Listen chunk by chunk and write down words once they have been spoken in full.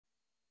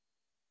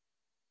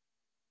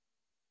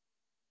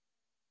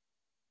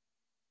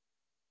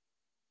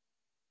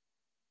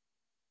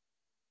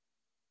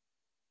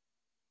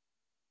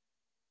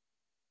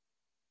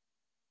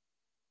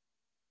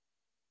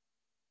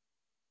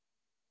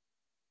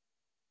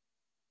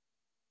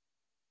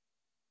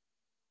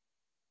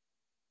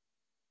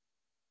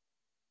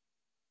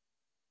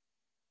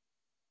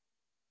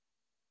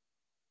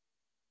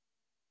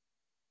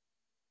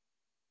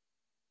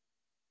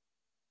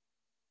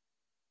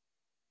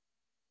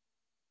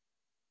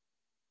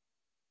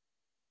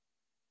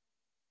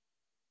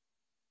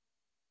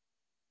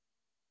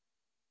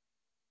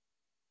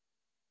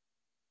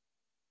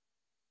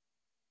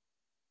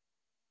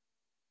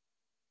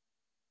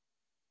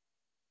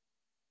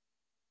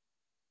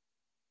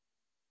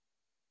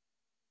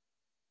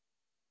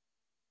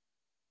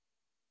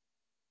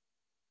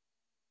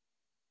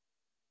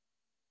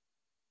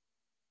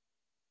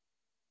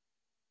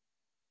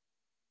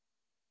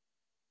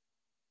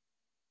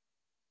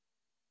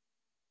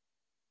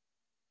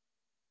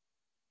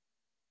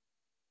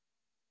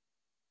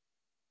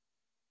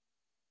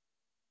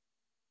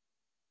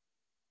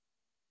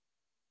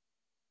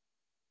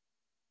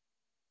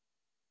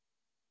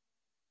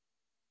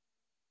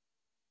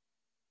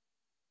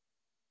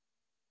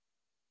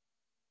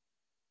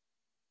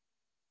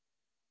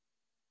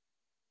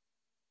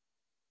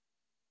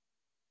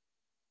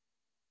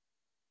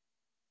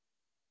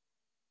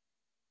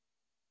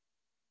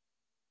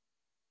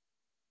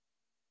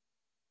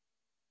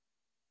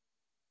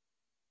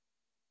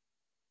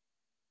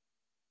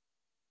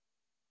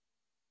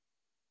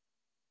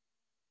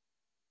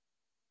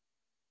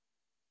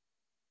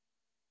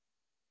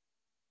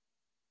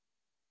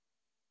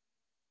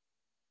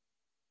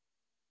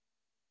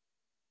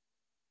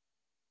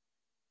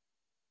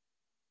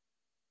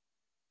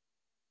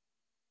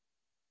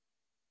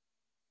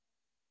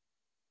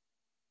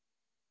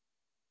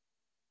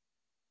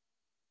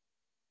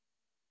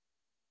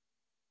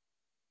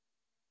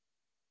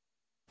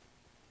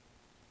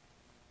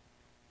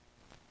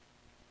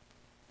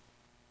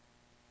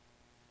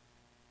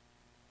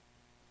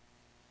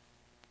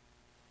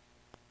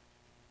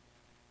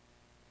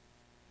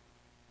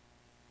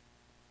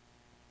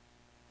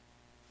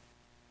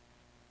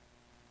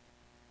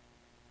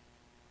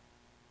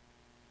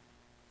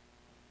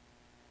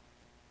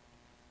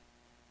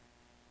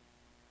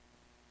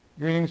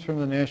Greetings from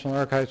the National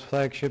Archives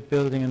flagship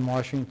building in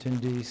Washington,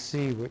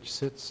 D.C., which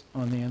sits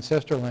on the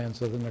ancestral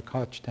lands of the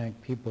Nacotchtank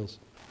peoples.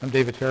 I'm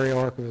David Ferry,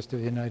 Archivist of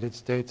the United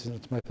States, and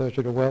it's my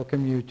pleasure to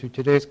welcome you to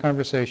today's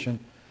conversation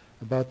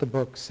about the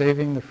book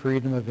Saving the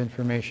Freedom of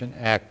Information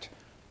Act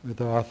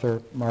with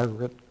author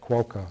Margaret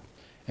Kwoka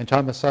and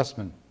Thomas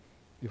Sussman.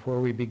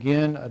 Before we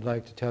begin, I'd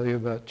like to tell you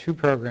about two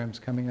programs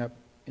coming up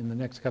in the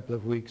next couple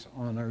of weeks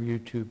on our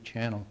YouTube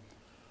channel.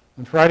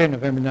 On Friday,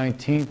 November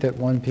 19th at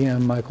 1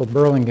 p.m., Michael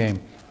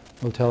Burlingame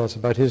will tell us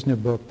about his new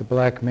book, The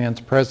Black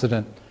Man's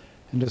President,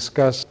 and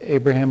discuss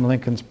Abraham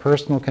Lincoln's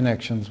personal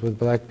connections with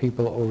black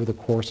people over the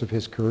course of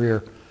his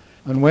career.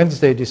 On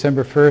Wednesday,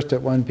 December 1st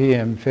at 1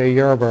 p.m., Faye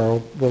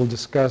Yarborough will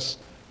discuss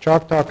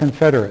Choctaw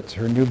Confederates,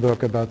 her new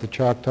book about the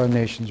Choctaw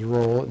Nation's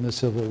role in the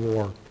Civil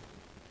War.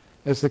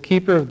 As the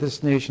keeper of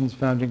this nation's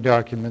founding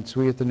documents,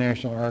 we at the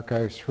National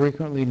Archives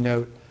frequently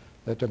note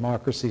that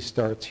democracy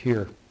starts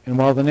here. And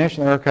while the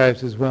National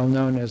Archives is well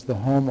known as the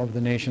home of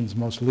the nation's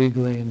most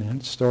legally and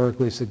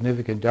historically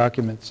significant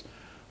documents,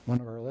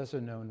 one of our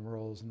lesser-known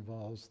roles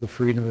involves the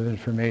Freedom of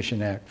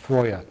Information Act,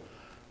 FOIA,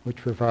 which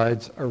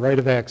provides a right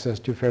of access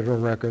to federal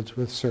records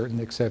with certain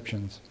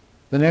exceptions.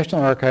 The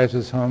National Archives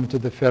is home to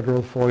the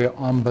Federal FOIA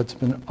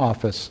Ombudsman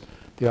Office,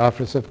 the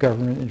Office of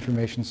Government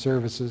Information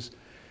Services,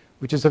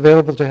 which is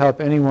available to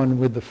help anyone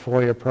with the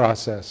FOIA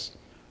process.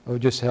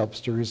 OGIS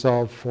helps to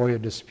resolve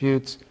FOIA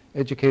disputes,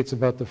 educates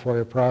about the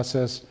FOIA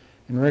process,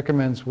 and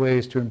recommends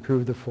ways to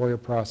improve the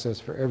FOIA process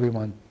for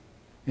everyone.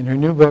 In her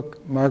new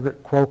book,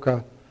 Margaret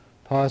Kwoka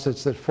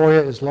posits that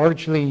FOIA is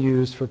largely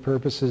used for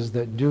purposes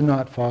that do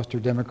not foster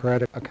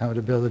democratic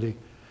accountability.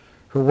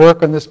 Her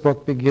work on this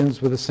book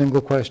begins with a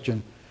single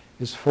question: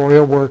 is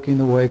FOIA working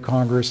the way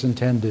Congress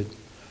intended?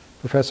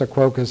 Professor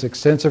Kwoka's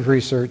extensive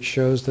research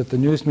shows that the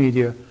news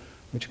media,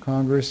 which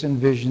Congress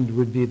envisioned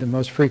would be the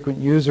most frequent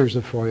users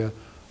of FOIA,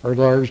 are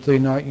largely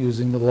not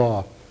using the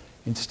law.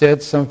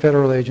 Instead, some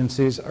federal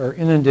agencies are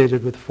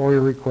inundated with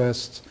FOIA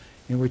requests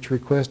in which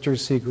requesters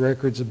seek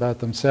records about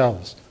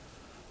themselves.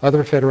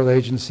 Other federal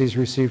agencies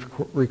receive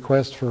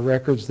requests for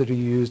records that are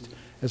used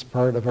as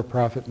part of a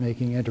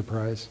profit-making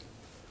enterprise.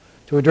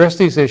 To address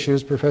these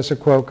issues, Professor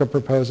Kwoka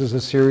proposes a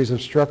series of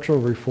structural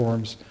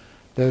reforms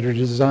that are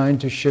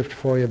designed to shift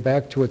FOIA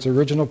back to its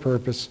original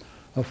purpose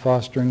of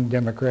fostering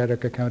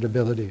democratic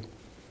accountability.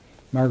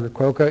 Margaret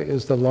Kwoka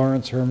is the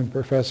Lawrence Herman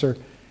Professor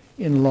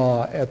in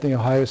Law at The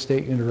Ohio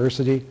State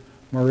University,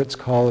 Moritz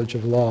College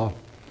of Law.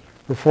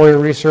 Her FOIA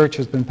research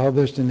has been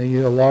published in the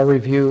Yale Law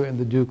Review and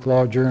the Duke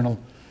Law Journal,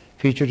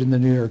 featured in the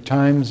New York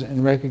Times,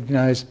 and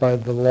recognized by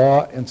the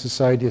Law and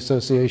Society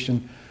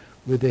Association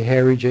with the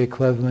Harry J.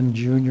 Cleveland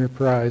Jr.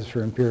 Prize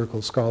for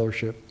Empirical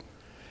Scholarship.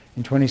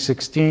 In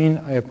 2016,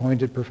 I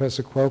appointed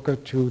Professor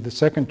Kwoka to the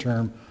second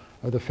term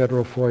of the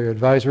Federal FOIA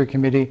Advisory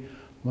Committee,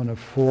 one of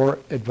 4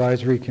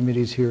 advisory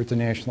committees here at the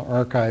National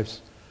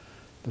Archives.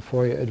 The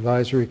FOIA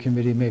Advisory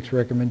Committee makes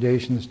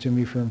recommendations to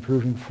me for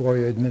improving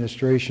FOIA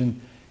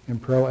administration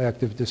and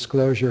proactive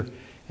disclosure,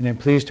 and I'm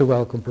pleased to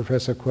welcome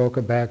Professor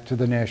Kwoka back to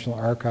the National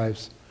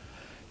Archives.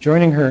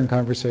 Joining her in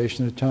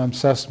conversation is Tom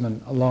Sussman,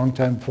 a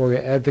longtime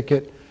FOIA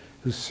advocate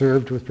who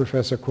served with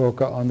Professor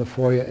Kwoka on the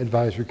FOIA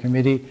Advisory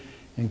Committee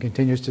and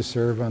continues to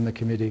serve on the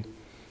committee.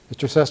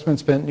 Mr. Sussman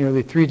spent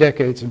nearly 3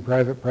 decades in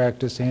private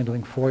practice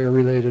handling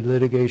FOIA-related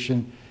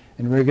litigation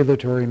and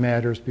regulatory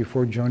matters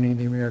before joining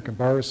the American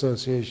Bar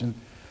Association,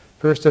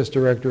 first as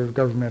Director of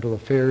Governmental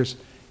Affairs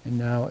and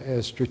now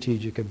as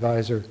Strategic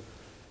Advisor.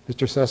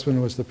 Mr.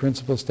 Sussman was the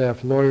principal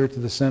staff lawyer to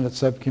the Senate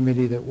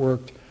subcommittee that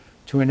worked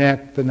to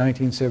enact the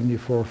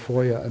 1974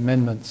 FOIA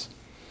amendments.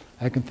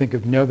 I can think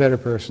of no better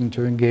person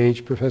to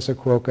engage Professor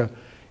Kwoka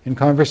in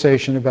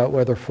conversation about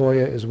whether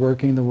FOIA is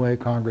working the way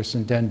Congress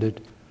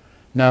intended.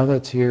 Now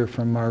let's hear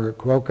from Margaret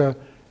Kwoka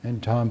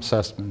and Tom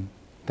Sussman.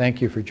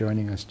 Thank you for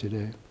joining us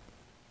today.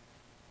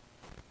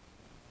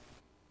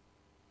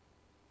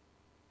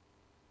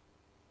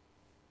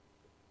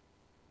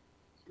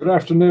 Good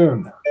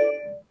afternoon.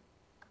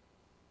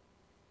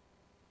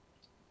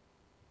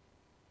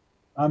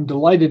 I'm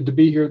delighted to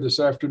be here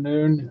this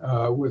afternoon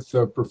with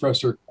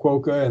Professor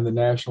Kwoka and the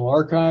National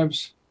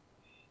Archives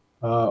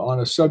on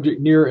a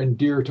subject near and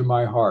dear to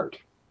my heart.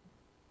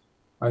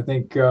 I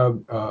think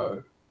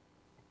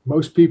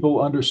most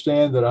people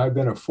understand that I've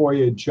been a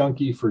FOIA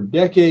junkie for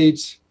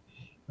decades,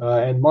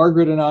 and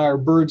Margaret and I are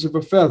birds of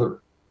a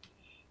feather.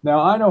 Now,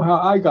 I know how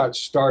I got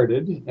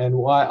started and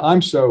why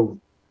I'm so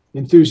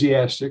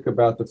enthusiastic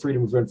about the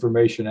Freedom of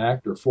Information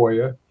Act, or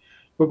FOIA.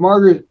 But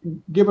Margaret,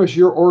 give us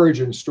your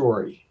origin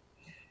story.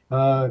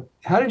 How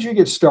did you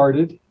get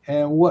started,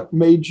 and what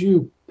made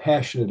you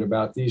passionate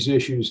about these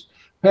issues?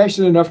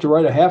 Passionate enough to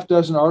write a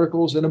half-dozen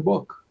articles in a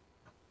book.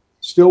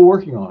 Still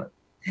working on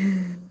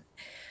it.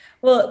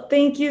 Well,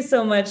 thank you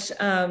so much,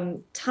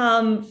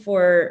 Tom,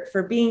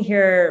 for being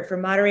here, for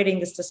moderating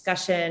this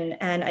discussion.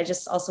 And I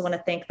just also want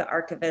to thank the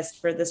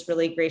archivist for this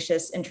really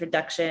gracious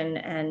introduction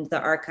and the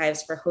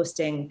archives for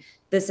hosting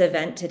this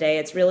event today.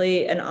 It's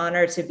really an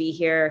honor to be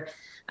here.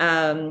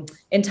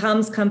 in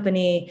Tom's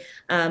company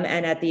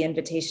and at the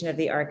invitation of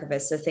the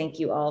archivist. So thank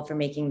you all for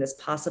making this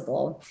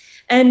possible.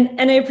 And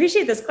I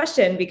appreciate this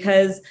question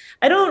because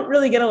I don't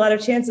really get a lot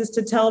of chances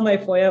to tell my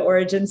FOIA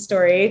origin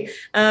story.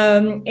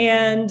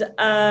 And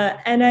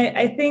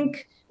I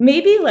think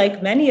maybe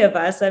like many of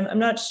us, I'm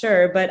not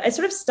sure, but I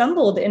sort of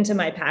stumbled into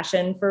my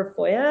passion for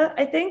FOIA,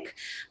 I think.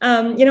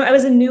 I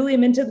was a newly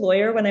minted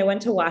lawyer when I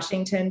went to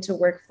Washington to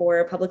work for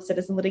a public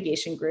citizen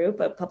litigation group,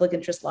 a public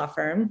interest law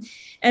firm.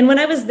 And when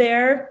I was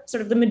there,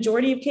 sort of the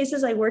majority of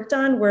cases I worked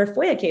on were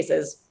FOIA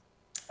cases.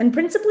 And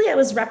principally, I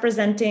was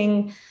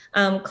representing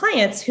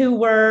clients who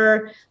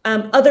were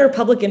other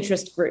public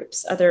interest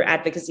groups, other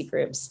advocacy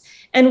groups.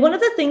 And one of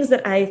the things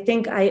that I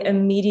think I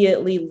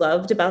immediately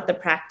loved about the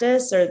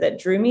practice, or that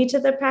drew me to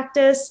the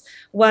practice,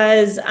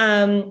 was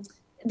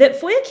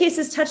that FOIA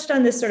cases touched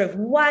on this sort of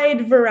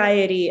wide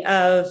variety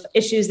of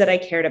issues that I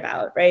cared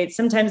about, right?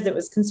 Sometimes it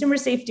was consumer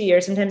safety,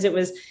 or sometimes it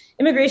was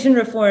immigration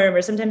reform,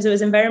 or sometimes it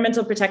was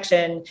environmental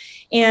protection.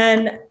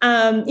 And,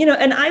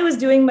 and I was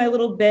doing my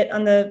little bit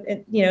on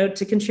the,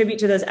 to contribute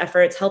to those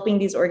efforts, helping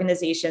these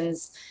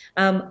organizations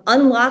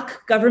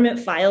unlock government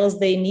files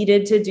they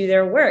needed to do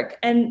their work.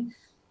 And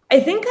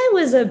I think I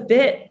was a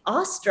bit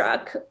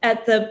awestruck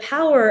at the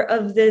power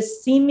of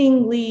this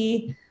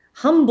seemingly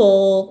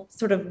humble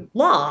sort of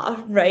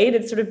law, right?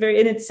 It's sort of very,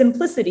 in its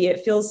simplicity,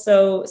 it feels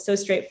so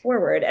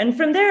straightforward. And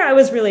from there, I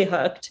was really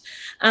hooked,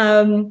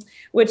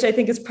 which I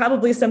think is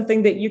probably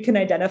something that you can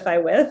identify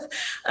with.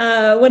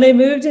 When I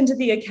moved into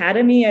the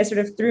academy, I sort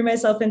of threw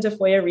myself into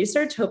FOIA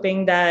research,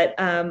 hoping that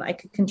I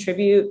could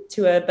contribute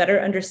to a better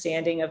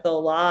understanding of the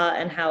law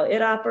and how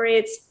it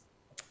operates.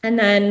 And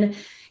then,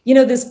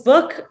 this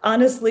book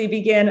honestly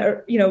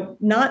began,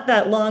 not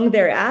that long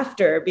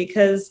thereafter,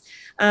 because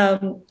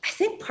I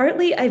think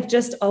partly I've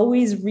just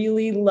always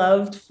really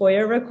loved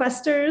FOIA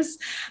requesters,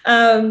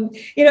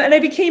 and I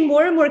became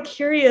more and more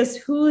curious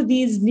who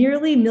these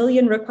nearly 1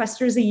 million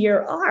requesters a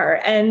year are.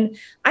 And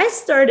I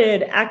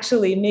started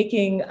actually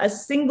making a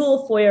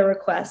single FOIA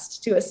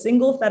request to a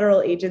single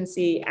federal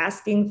agency,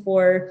 asking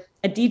for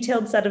a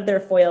detailed set of their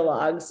FOIA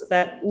logs,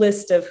 that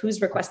list of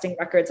who's requesting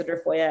records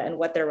under FOIA and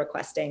what they're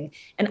requesting.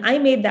 And I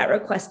made that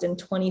request in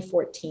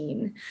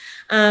 2014.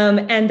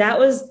 And that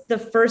was the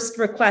first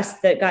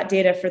request that got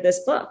data for this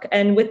book.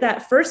 And with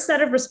that first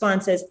set of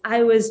responses,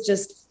 I was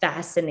just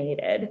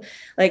fascinated.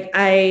 Like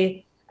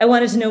I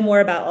wanted to know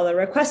more about all the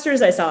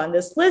requesters I saw on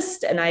this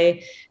list, and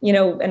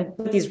and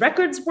what these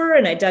records were.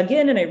 And I dug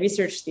in and I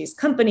researched these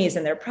companies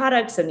and their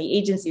products and the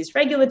agency's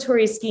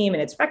regulatory scheme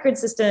and its record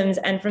systems.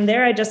 And from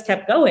there, I just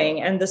kept going.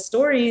 And the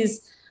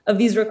stories of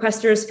these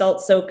requesters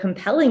felt so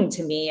compelling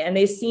to me. And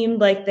they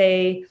seemed like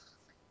they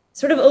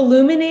sort of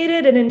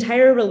illuminated an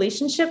entire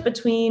relationship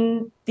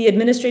between the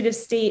administrative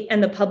state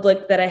and the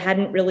public that I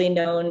hadn't really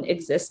known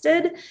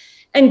existed,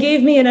 and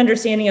gave me an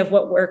understanding of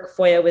what work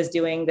FOIA was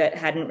doing that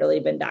hadn't really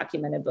been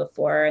documented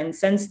before. And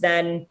since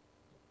then,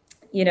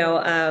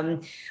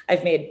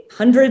 I've made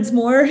hundreds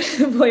more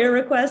FOIA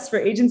requests for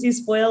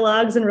agencies' FOIA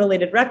logs and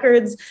related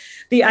records.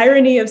 The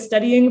irony of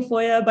studying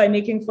FOIA by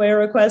making FOIA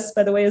requests,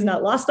 by the way, is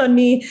not lost on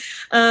me.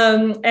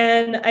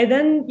 And I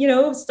then,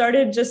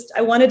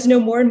 I wanted to know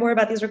more and more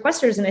about these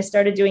requesters, and I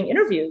started doing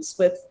interviews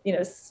with,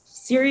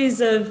 series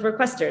of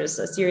requesters,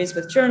 a series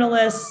with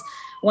journalists,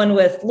 one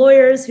with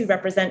lawyers who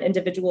represent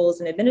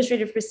individuals in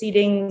administrative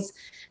proceedings.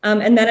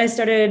 And then I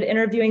started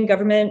interviewing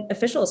government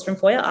officials from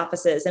FOIA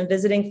offices and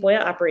visiting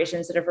FOIA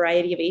operations at a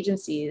variety of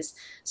agencies,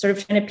 sort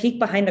of trying to peek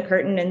behind the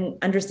curtain and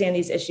understand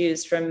these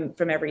issues from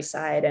every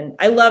side. And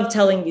I love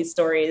telling these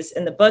stories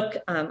in the book.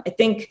 I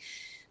think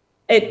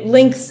it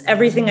links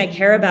everything I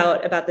care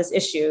about this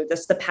issue,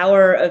 the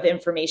power of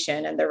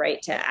information and the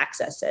right to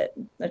access it,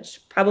 which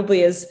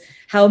probably is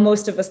how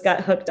most of us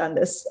got hooked on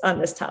this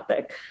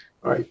topic.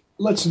 All right,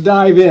 let's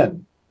dive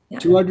in. Yeah.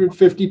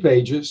 250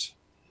 pages.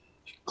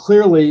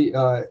 Clearly,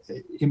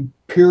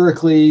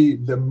 empirically,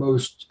 the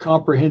most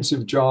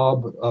comprehensive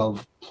job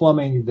of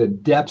plumbing the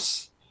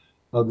depths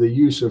of the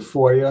use of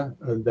FOIA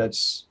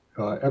that's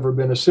ever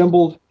been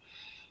assembled.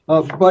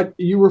 But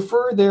you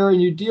refer there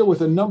and you deal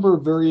with a number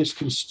of various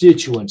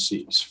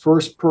constituencies: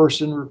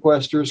 first-person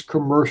requesters,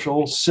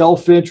 commercial,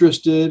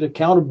 self-interested,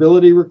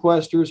 accountability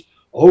requesters,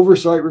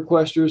 oversight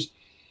requesters.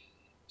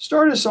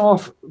 Start us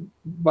off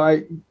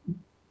by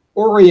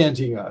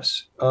orienting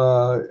us,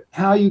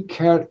 how you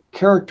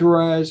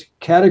categorize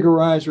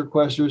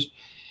requesters,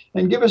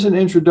 and give us an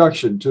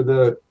introduction to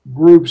the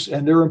groups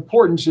and their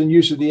importance in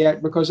use of the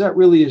Act, because that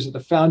really is at the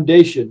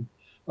foundation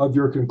of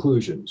your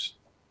conclusions.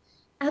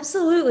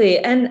 Absolutely.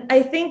 And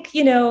I think,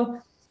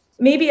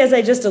 maybe as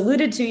I just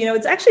alluded to,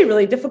 it's actually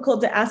really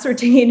difficult to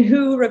ascertain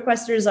who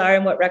requesters are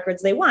and what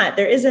records they want.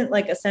 There isn't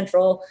like a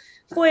central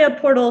FOIA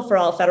portal for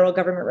all federal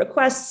government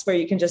requests where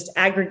you can just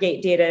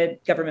aggregate data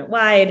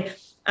government-wide.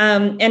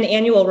 And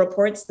annual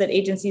reports that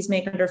agencies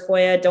make under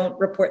FOIA don't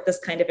report this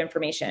kind of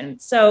information.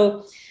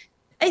 So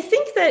I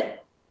think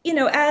that,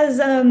 as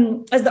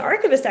the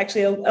archivist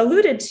actually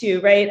alluded to,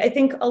 right, I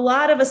think a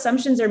lot of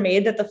assumptions are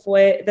made that the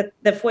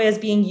FOIA is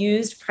being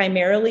used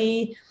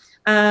primarily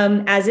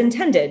as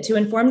intended to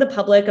inform the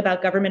public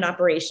about government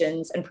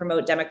operations and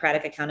promote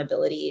democratic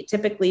accountability,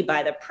 typically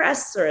by the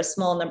press or a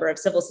small number of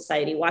civil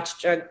society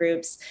watchdog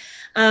groups.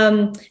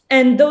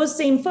 And those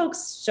same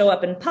folks show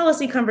up in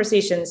policy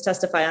conversations,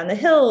 testify on the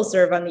Hill,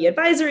 serve on the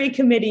advisory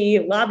committee,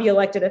 lobby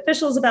elected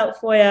officials about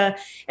FOIA.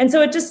 And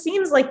so it just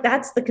seems like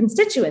that's the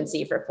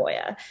constituency for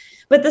FOIA.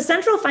 But the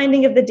central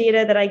finding of the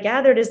data that I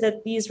gathered is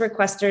that these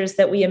requesters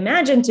that we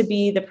imagine to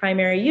be the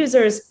primary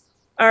users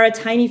are a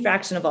tiny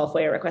fraction of all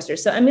FOIA requesters.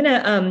 So I'm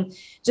gonna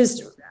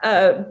just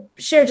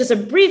share just a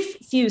brief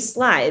few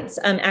slides,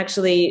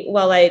 actually,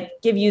 while I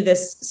give you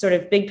this sort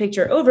of big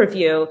picture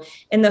overview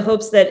in the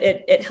hopes that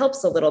it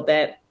helps a little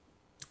bit.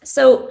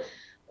 So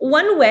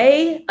one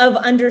way of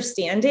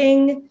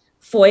understanding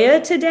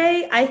FOIA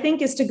today, I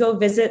think, is to go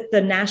visit the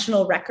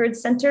National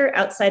Records Center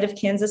outside of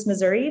Kansas,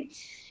 Missouri.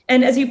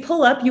 And as you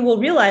pull up, you will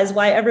realize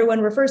why everyone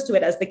refers to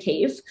it as the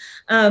cave.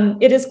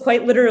 It is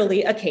quite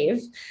literally a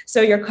cave.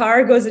 So your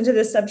car goes into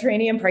this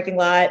subterranean parking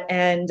lot,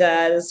 and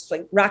there's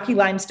like rocky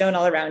limestone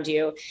all around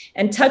you.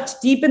 And tucked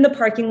deep in the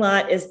parking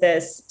lot is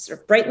this sort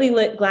of brightly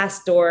lit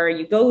glass door.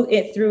 You go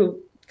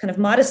through kind of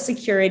modest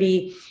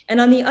security. And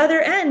on the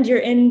other end, you're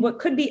in what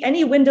could be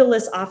any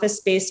windowless office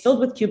space filled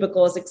with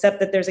cubicles, except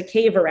that there's a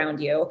cave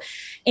around you.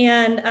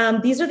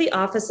 And these are the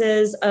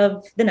offices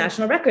of the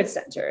National Records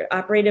Center,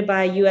 operated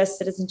by U.S.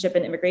 Citizenship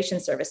and Immigration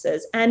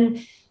Services.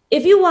 And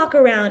if you walk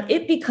around,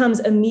 it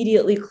becomes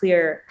immediately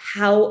clear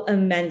how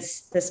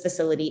immense this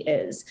facility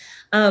is.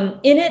 In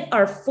it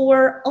are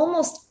 4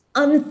 almost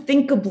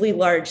unthinkably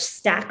large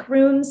stack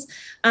rooms.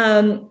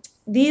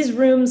 These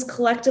rooms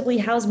collectively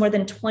house more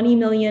than 20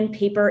 million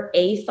paper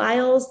A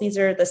files. These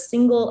are the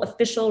single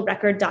official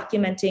record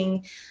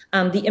documenting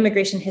the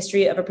immigration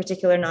history of a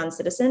particular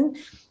non-citizen.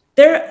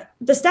 The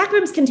stack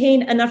rooms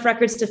contain enough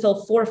records to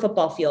fill 4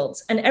 football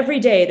fields. And every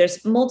day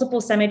there's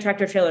multiple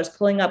semi-tractor trailers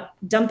pulling up,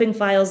 dumping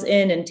files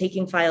in and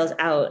taking files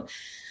out.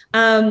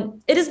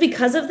 It is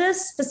because of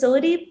this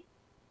facility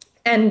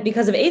and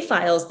because of A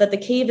files that the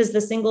cave is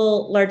the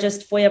single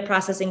largest FOIA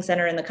processing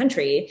center in the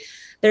country.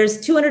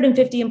 There's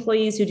 250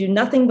 employees who do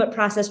nothing but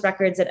process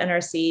records at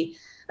NRC.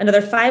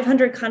 Another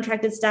 500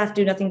 contracted staff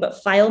do nothing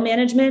but file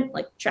management,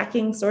 like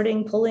tracking,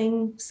 sorting,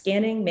 pulling,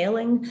 scanning,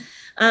 mailing.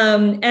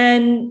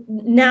 And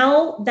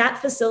now that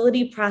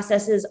facility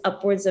processes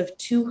upwards of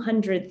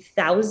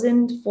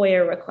 200,000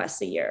 FOIA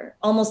requests a year,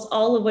 almost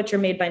all of which are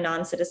made by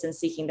non-citizens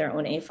seeking their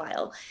own A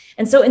file.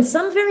 And so in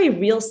some very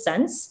real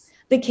sense,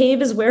 the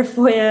cave is where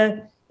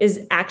FOIA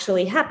is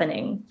actually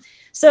happening.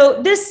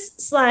 So this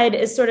slide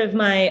is sort of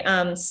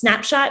my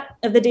snapshot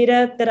of the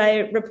data that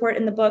I report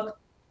in the book.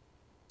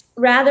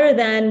 Rather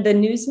than the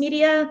news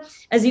media,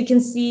 as you can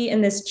see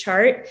in this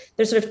chart,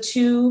 there's sort of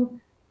 2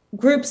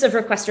 groups of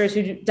requesters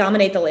who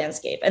dominate the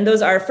landscape. And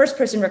those are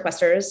first-person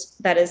requesters,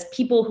 that is,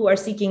 people who are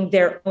seeking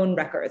their own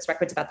records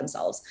about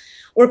themselves,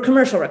 or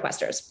commercial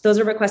requesters. Those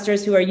are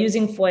requesters who are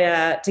using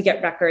FOIA to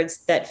get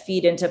records that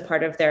feed into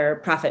part of their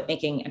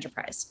profit-making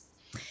enterprise.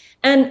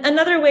 And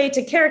another way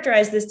to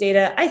characterize this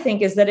data, I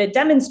think, is that it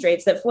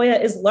demonstrates that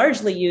FOIA is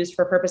largely used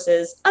for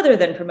purposes other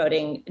than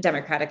promoting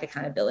democratic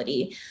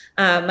accountability.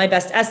 My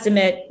best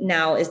estimate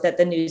now is that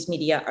the news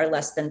media are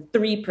less than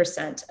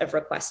 3% of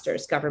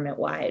requesters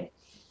government-wide.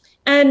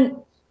 And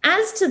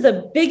as to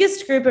the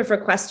biggest group of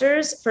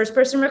requesters,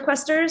 first-person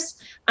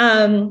requesters,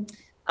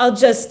 I'll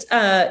just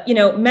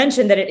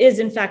mention that it is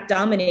in fact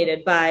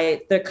dominated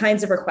by the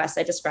kinds of requests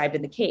I described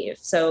in the cave,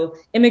 so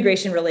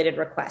immigration-related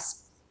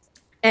requests.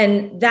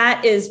 And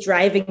that is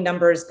driving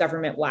numbers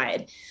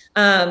government-wide.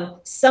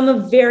 Some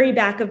of very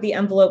back of the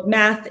envelope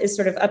math is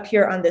sort of up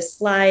here on this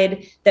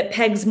slide that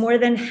pegs more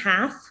than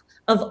half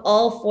of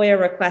all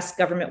FOIA requests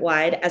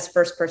government-wide as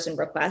first-person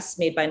requests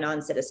made by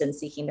non-citizens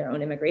seeking their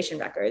own immigration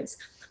records.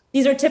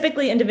 These are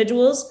typically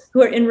individuals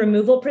who are in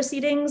removal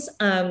proceedings,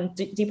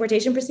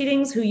 deportation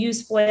proceedings, who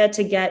use FOIA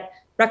to get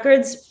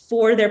records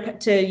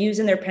to use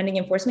in their pending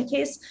enforcement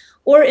case,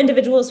 or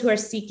individuals who are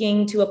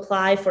seeking to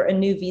apply for a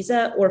new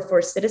visa or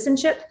for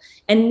citizenship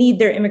and need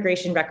their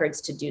immigration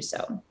records to do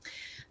so.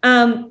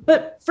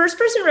 But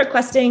first-person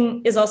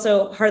requesting is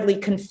also hardly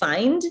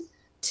confined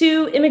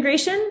to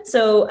immigration.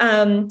 So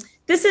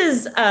this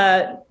is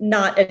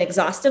not an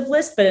exhaustive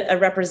list, but a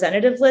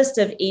representative list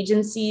of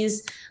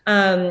agencies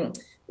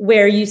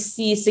where you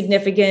see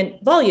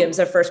significant volumes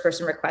of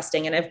first-person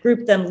requesting. And I've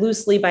grouped them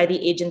loosely by the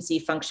agency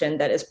function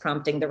that is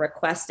prompting the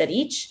request at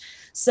each.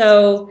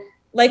 So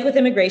like with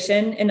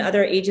immigration and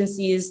other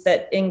agencies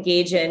that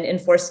engage in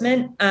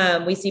enforcement,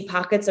 we see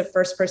pockets of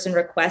first-person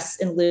requests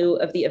in lieu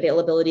of the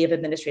availability of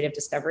administrative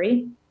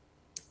discovery.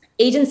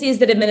 Agencies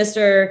that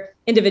administer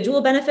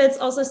individual benefits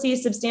also see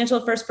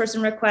substantial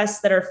first-person requests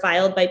that are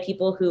filed by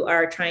people who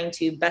are trying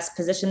to best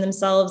position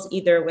themselves,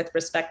 either with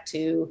respect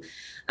to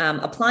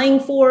applying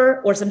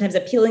for or sometimes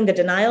appealing the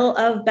denial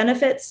of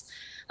benefits.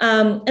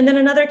 And then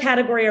another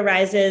category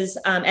arises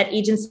at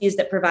agencies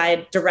that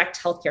provide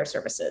direct healthcare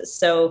services.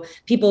 So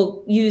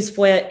people use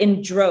FOIA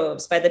in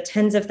droves by the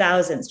tens of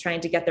thousands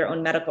trying to get their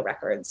own medical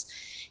records.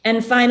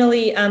 And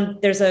finally,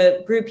 there's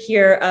a group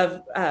here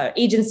of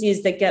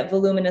agencies that get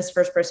voluminous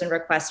first-person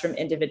requests from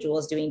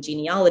individuals doing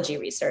genealogy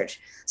research.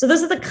 So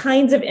those are the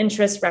kinds of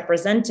interests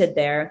represented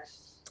there.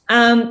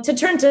 To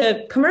turn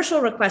to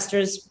commercial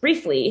requesters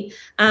briefly,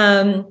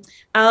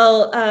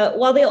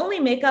 while they only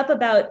make up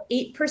about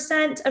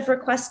 8% of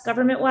requests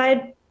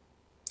government-wide,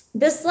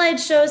 this slide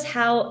shows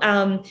how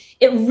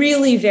it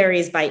really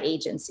varies by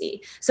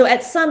agency. So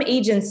at some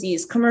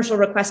agencies, commercial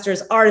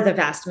requesters are the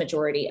vast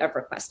majority of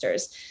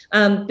requesters.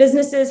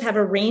 Businesses have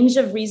a range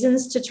of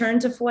reasons to turn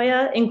to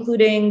FOIA,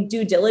 including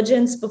due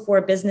diligence before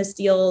business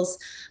deals,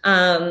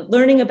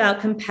 learning about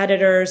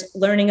competitors,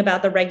 learning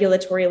about the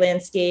regulatory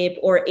landscape,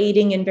 or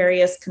aiding in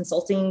various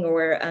consulting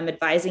or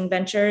advising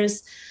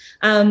ventures.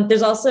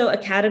 There's also a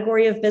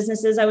category of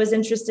businesses I was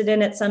interested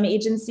in at some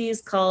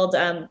agencies called,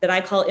 that I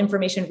call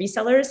information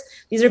resellers.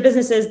 These are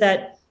businesses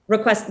that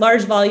request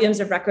large volumes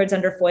of records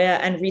under FOIA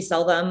and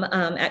resell them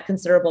at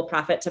considerable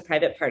profit to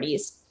private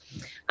parties.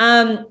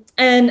 And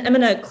I'm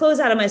going to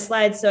close out of my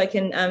slides so I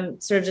can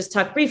sort of just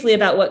talk briefly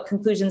about what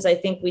conclusions I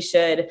think we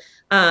should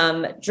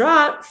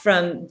draw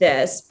from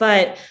this.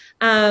 But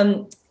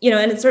you know,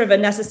 and it's sort of a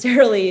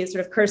necessarily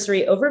sort of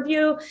cursory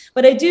overview,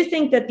 but I do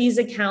think that these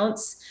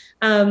accounts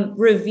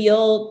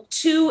reveal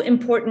two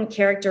important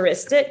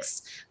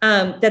characteristics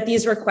that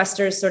these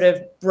requesters sort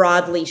of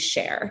broadly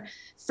share.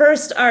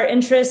 First are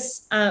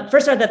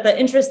that the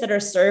interests that are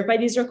served by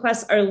these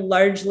requests are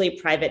largely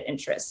private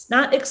interests,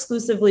 not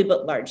exclusively,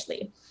 but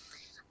largely.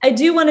 I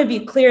do want to be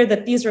clear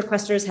that these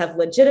requesters have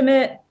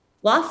legitimate,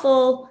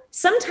 lawful,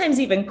 sometimes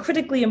even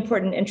critically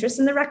important interests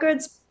in the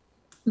records,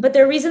 but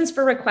their reasons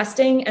for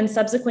requesting and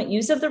subsequent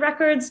use of the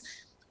records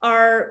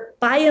are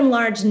by and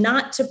large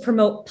not to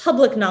promote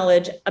public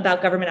knowledge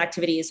about government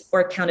activities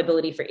or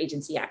accountability for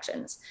agency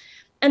actions.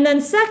 And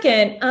then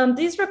second,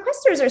 these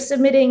requesters are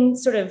submitting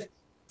sort of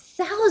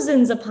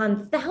thousands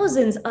upon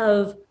thousands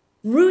of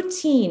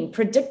routine,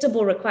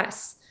 predictable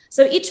requests.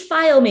 So each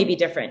file may be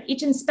different,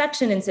 each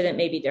inspection incident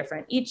may be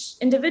different, each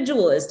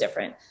individual is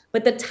different,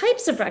 but the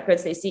types of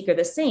records they seek are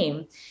the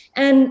same.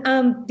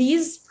 And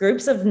these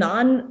groups of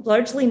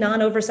largely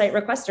non-oversight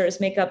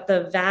requesters make up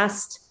the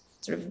vast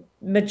sort of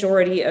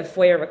majority of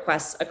FOIA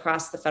requests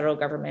across the federal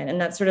government. And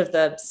that's sort of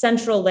the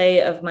central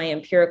lay of my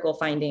empirical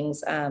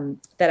findings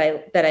that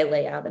I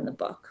lay out in the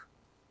book.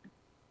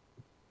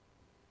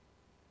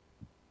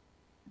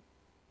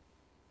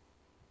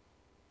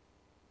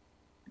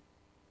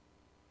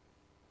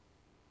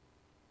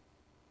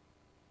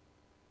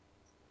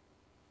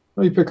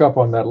 Let me pick up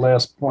on that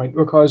last point,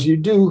 because you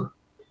do,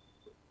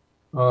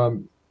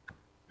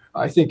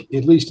 I think,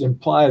 at least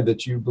imply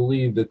that you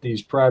believe that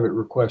these private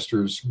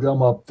requesters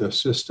gum up the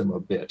system a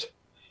bit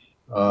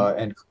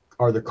and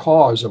are the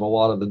cause of a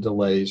lot of the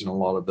delays and a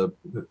lot of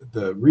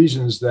the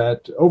reasons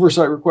that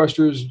oversight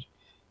requesters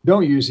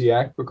don't use the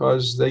act,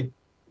 because they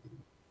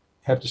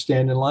have to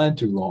stand in line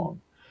too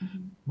long.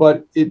 Mm-hmm.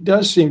 But it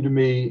does seem to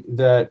me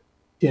that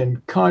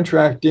in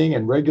contracting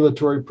and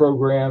regulatory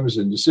programs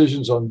and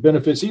decisions on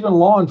benefits, even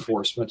law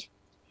enforcement,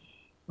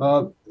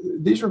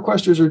 these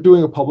requesters are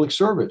doing a public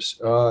service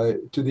to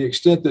the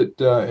extent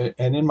that,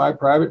 and in my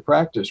private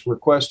practice,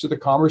 requests to the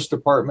Commerce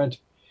Department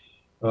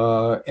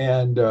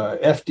and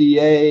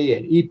FDA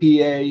and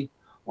EPA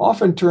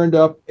often turned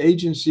up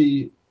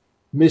agency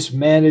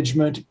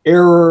mismanagement,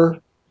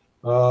 error,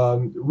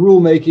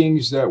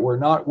 rulemakings that were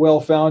not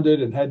well-founded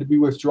and had to be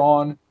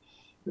withdrawn.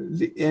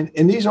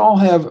 And these all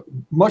have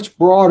much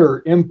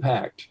broader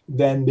impact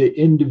than the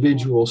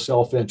individual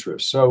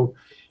self-interest. So,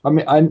 I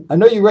mean, I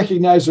know you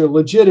recognize they're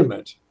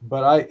legitimate,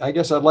 but I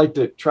guess I'd like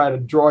to try to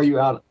draw you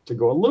out to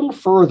go a little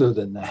further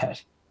than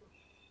that.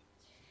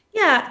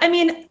 Yeah, I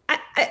mean,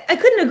 I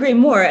couldn't agree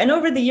more. And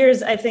over the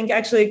years, I think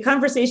actually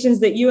conversations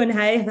that you and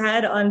I have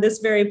had on this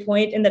very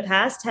point in the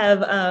past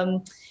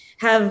have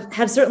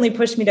certainly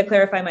pushed me to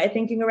clarify my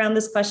thinking around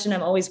this question.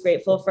 I'm always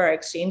grateful for our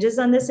exchanges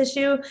on this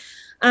issue.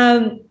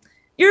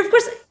 You're, of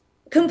course,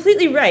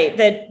 completely right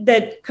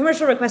that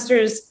commercial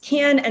requesters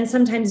can and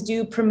sometimes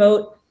do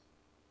promote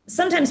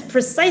sometimes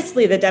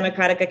precisely the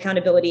democratic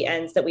accountability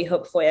ends that we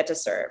hope FOIA to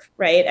serve,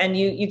 right? And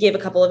you gave a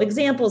couple of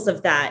examples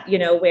of that, you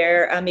know,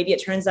 where maybe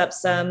it turns up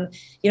some,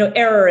 you know,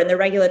 error in the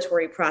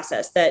regulatory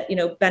process that, you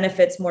know,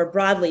 benefits more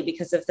broadly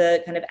because of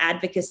the kind of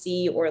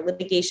advocacy or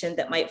litigation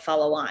that might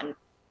follow on.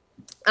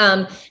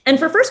 And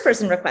for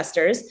first-person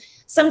requesters,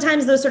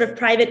 sometimes those sort of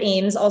private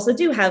aims also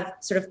do have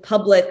sort of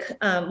public,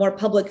 more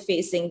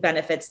public-facing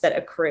benefits that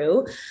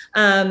accrue.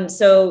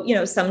 So, you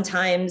know,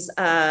 sometimes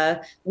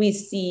we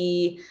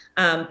see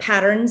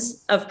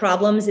patterns of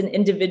problems in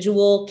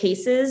individual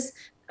cases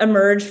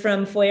emerge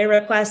from FOIA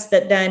requests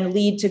that then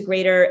lead to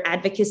greater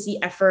advocacy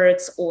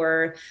efforts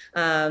or,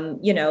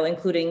 you know,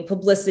 including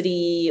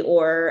publicity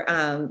or,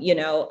 you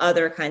know,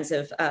 other kinds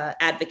of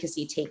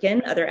advocacy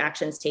taken, other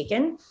actions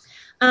taken.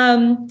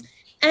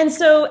 And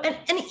so, and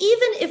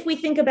even if we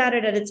think about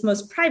it at its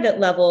most private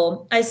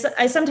level, I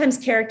sometimes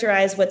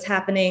characterize what's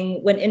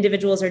happening when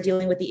individuals are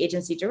dealing with the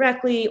agency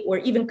directly, or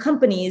even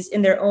companies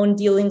in their own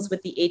dealings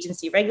with the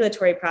agency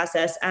regulatory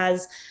process,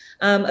 as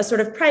a sort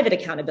of private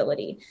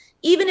accountability.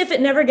 Even if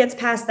it never gets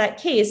past that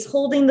case,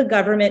 holding the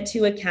government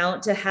to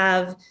account to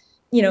have,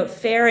 you know,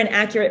 fair and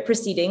accurate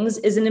proceedings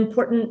is an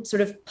important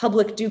sort of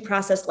public due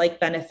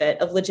process-like benefit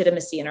of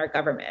legitimacy in our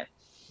government.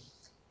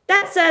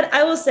 That said,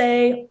 I will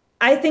say,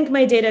 I think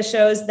my data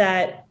shows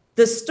that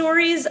the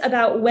stories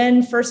about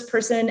when first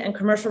person and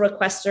commercial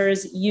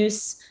requesters'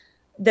 use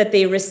that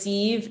they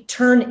receive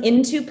turn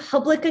into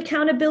public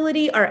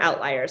accountability are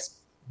outliers.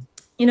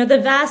 You know, the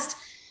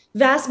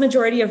vast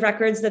majority of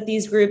records that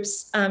these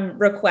groups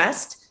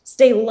request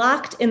stay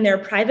locked in their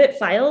private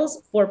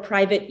files for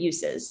private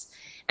uses.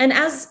 And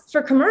as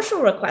for commercial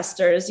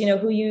requesters, you know,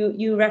 who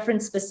you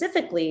referenced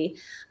specifically,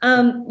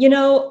 you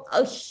know,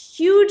 a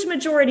huge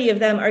majority of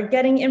them are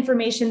getting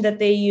information that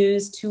they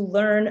use to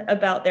learn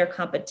about their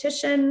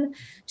competition,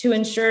 to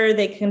ensure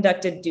they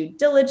conducted due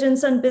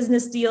diligence on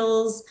business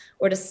deals,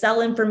 or to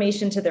sell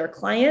information to their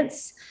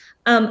clients.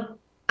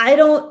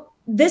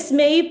 This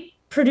may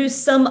produce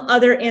some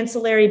other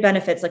ancillary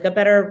benefits, like a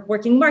better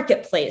working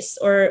marketplace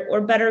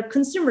or better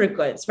consumer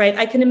goods, right?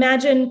 I can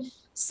imagine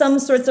some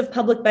sorts of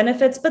public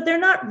benefits, but they're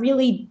not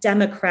really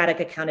democratic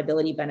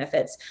accountability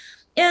benefits.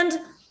 And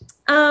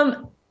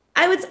I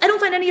don't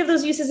find any of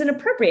those uses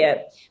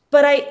inappropriate,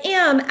 but I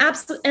am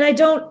absolutely, and I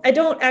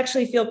don't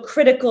actually feel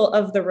critical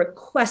of the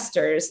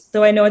requesters,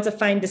 though I know it's a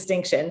fine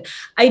distinction.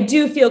 I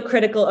do feel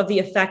critical of the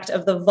effect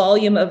of the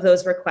volume of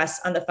those requests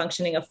on the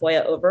functioning of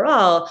FOIA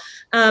overall.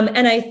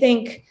 And I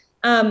think,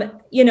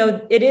 you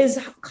know, it is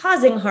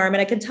causing harm. And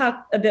I can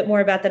talk a bit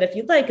more about that if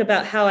you'd like,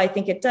 about how I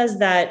think it does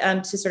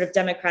that to sort of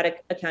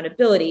democratic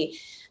accountability.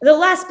 The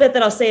last bit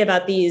that I'll say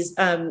about these,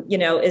 you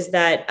know, is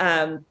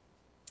that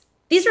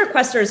these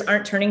requesters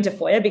aren't turning to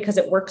FOIA because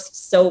it works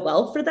so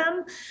well for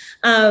them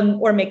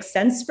or makes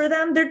sense for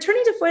them. They're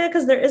turning to FOIA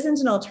because there isn't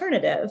an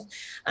alternative.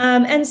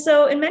 And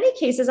so in many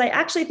cases, I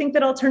actually think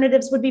that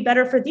alternatives would be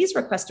better for these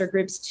requester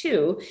groups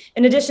too,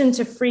 in addition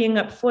to freeing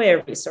up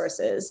FOIA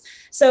resources.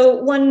 So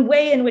one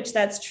way in which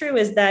that's true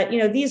is that, you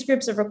know, these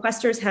groups of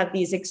requesters have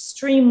these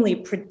extremely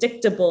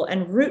predictable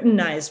and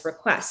routinized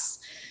requests.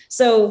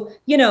 So,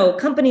 you know,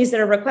 companies that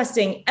are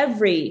requesting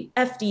every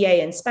FDA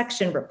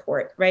inspection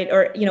report, right?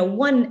 Or, you know,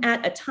 one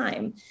at a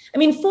time. I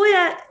mean,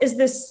 FOIA is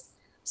this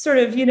sort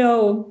of, you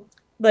know,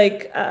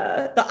 like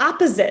the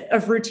opposite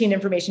of routine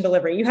information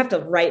delivery. You have to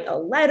write a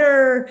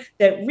letter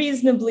that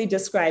reasonably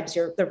describes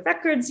the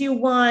records you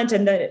want,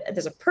 and then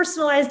there's a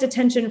personalized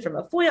attention from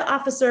a FOIA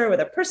officer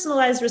with a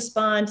personalized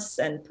response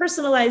and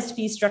personalized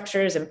fee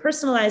structures and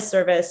personalized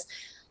service.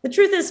 The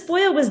truth is,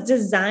 FOIA was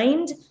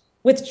designed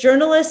with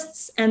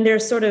journalists and their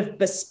sort of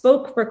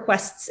bespoke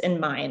requests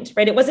in mind,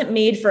 right? It wasn't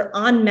made for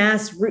en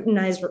masse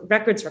routinized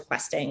records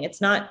requesting.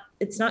 It's not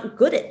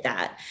good at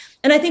that.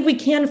 And I think we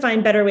can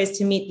find better ways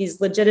to meet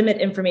these legitimate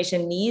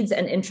information needs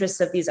and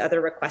interests of these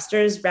other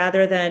requesters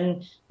rather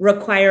than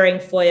requiring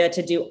FOIA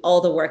to do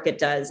all the work it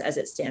does as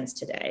it stands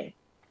today.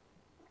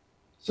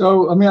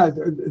 So, I mean,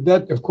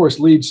 that of course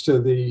leads to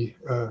the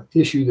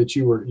issue that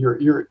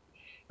you're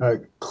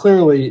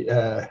clearly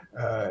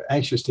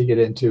anxious to get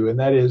into, and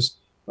that is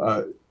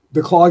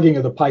the clogging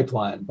of the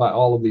pipeline by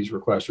all of these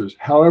requesters,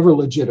 however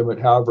legitimate,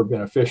 however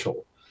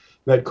beneficial,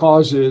 that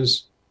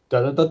causes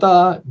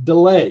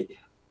delay.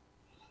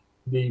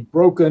 The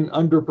broken,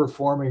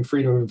 underperforming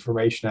Freedom of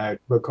Information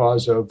Act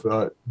because of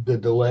the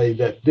delay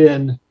that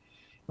then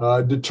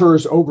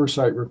deters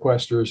oversight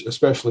requesters,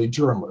 especially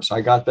journalists.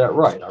 I got that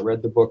right. I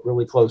read the book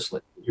really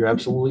closely. You're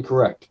absolutely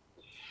correct.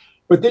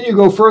 But then you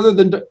go further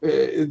than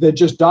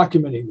just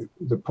documenting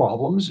the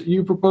problems.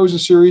 You propose a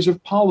series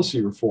of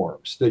policy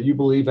reforms that you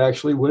believe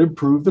actually would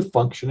improve the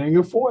functioning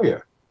of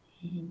FOIA.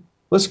 Mm-hmm.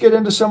 Let's get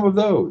into some of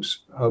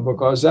those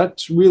because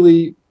that's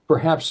really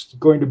perhaps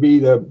going to be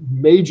the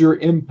major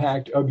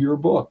impact of your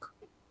book.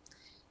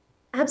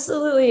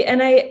 Absolutely.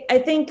 And I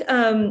think,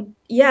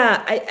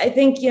 I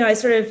think, you know, I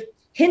sort of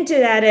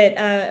hinted at it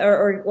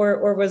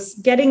or was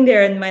getting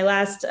there in my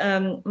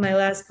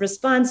last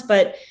response,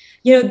 but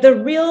you know, the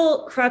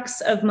real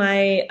crux of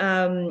my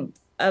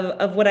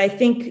of what I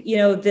think, you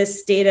know,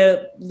 this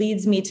data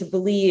leads me to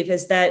believe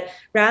is that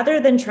rather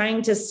than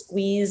trying to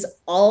squeeze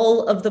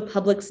all of the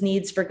public's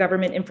needs for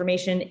government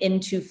information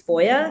into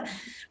FOIA,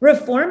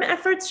 reform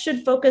efforts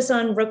should focus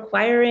on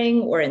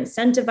requiring or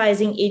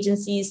incentivizing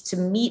agencies to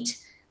meet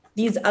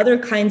these other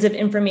kinds of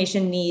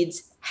information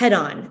needs head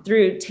on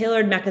through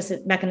tailored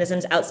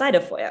mechanisms outside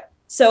of FOIA.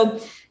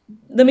 So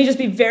let me just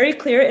be very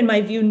clear. In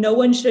my view, no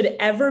one should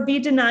ever be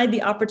denied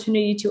the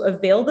opportunity to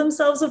avail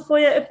themselves of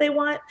FOIA if they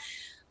want.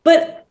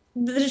 But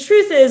the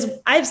truth is,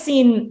 I've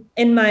seen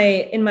in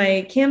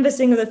my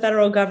canvassing of the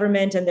federal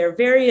government and their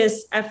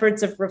various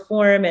efforts of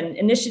reform and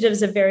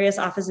initiatives of various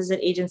offices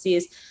and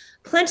agencies,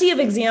 plenty of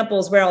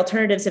examples where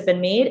alternatives have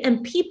been made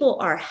and people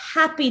are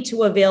happy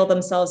to avail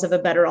themselves of a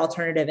better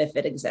alternative if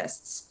it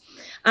exists.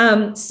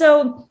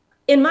 So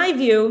in my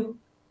view,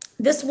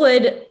 This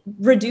would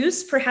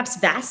reduce, perhaps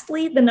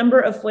vastly, the number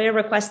of FOIA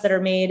requests that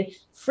are made,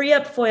 free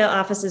up FOIA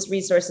offices'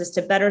 resources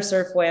to better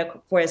serve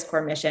FOIA's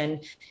core mission.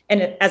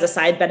 And as a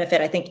side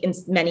benefit, I think in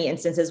many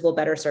instances will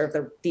better serve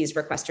these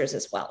requesters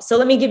as well. So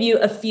let me give you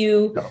a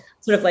few,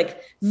 sort of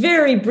like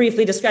very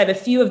briefly describe a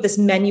few of this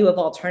menu of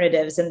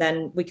alternatives, and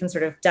then we can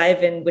sort of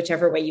dive in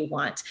whichever way you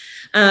want.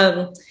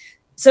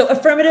 So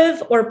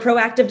affirmative or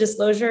proactive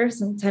disclosure,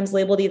 sometimes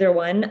labeled either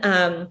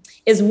one,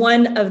 is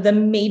one of the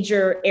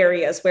major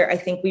areas where I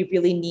think we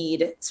really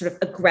need sort of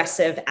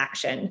aggressive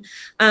action.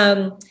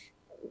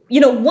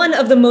 One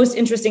of the most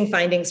interesting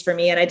findings for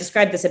me, and I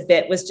described this a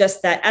bit, was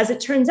just that as it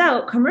turns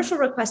out, commercial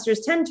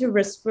requesters tend to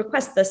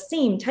request the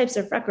same types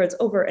of records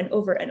over and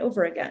over and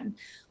over again.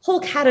 Whole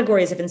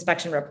categories of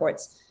inspection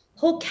reports,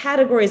 whole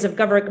categories of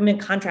government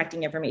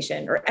contracting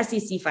information or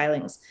SEC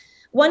filings.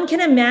 One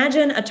can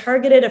imagine a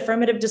targeted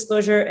affirmative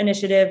disclosure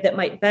initiative that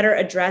might better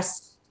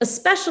address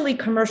especially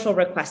commercial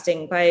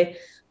requesting by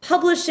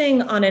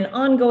publishing on an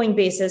ongoing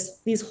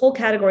basis these whole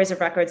categories of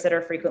records that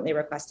are frequently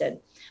requested.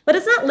 But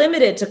it's not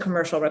limited to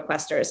commercial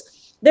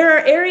requesters. There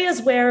are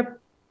areas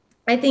where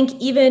I think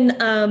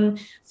even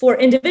for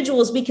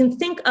individuals, we can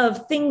think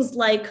of things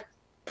like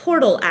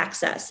portal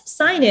access.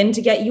 Sign in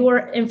to get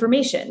your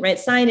information, right?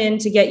 Sign in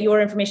to get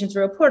your information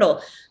through a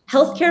portal.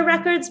 Healthcare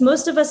records,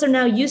 most of us are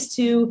now used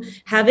to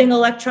having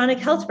electronic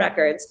health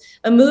records.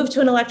 A move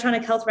to an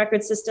electronic health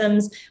record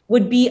systems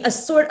would be a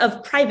sort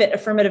of private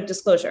affirmative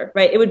disclosure,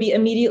 right? It would be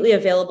immediately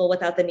available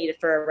without the need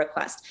for a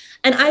request.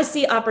 And I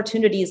see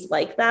opportunities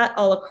like that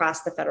all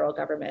across the federal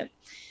government.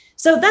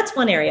 So that's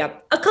one area.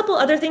 A couple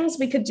other things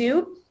we could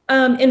do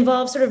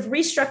involve sort of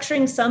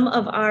restructuring some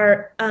of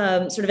our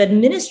sort of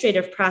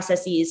administrative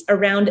processes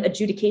around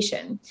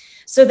adjudication.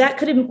 So that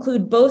could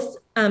include both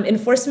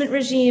enforcement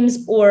regimes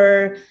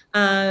or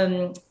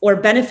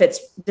benefits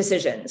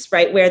decisions,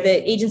 right, where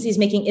the agency is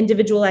making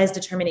individualized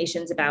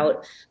determinations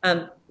about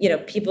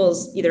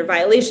people's either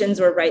violations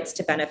or rights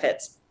to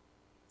benefits.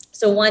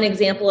 So one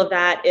example of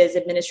that is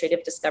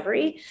administrative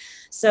discovery.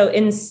 So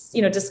in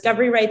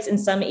discovery rights in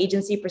some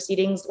agency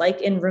proceedings, like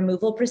in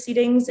removal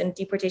proceedings and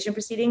deportation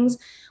proceedings,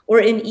 or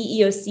in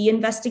EEOC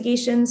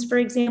investigations, for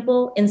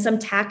example, in some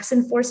tax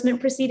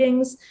enforcement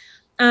proceedings,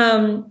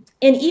 and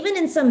even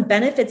in some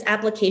benefits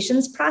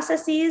applications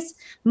processes,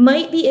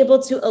 might be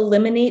able to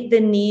eliminate the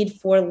need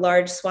for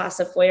large swaths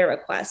of FOIA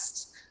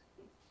requests.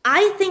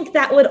 I think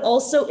that would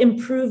also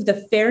improve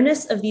the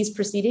fairness of these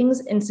proceedings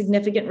in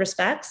significant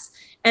respects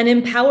and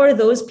empower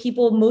those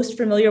people most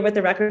familiar with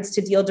the records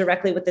to deal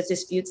directly with the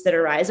disputes that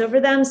arise over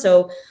them.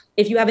 So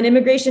if you have an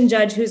immigration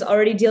judge who's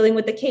already dealing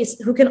with the case,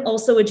 who can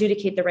also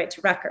adjudicate the right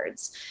to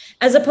records,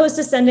 as opposed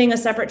to sending a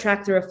separate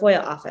track through a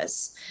FOIA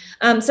office.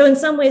 So in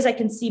some ways, I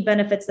can see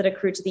benefits that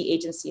accrue to the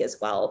agency as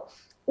well.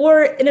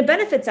 Or in a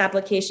benefits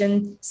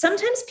application,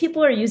 sometimes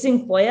people are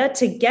using FOIA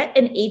to get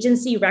an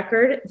agency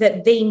record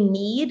that they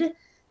need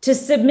to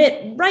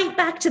submit right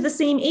back to the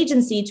same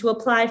agency to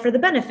apply for the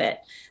benefit.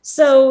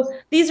 So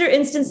these are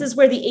instances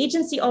where the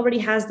agency already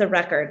has the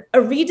record. A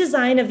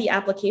redesign of the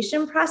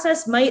application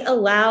process might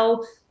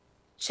allow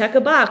check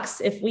a box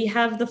if we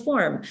have the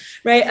form,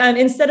 right?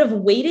 Instead of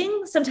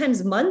waiting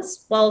sometimes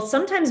months, while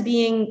sometimes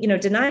being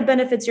denied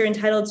benefits you're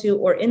entitled to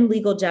or in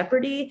legal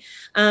jeopardy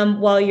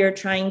while you're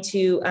trying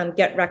to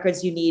get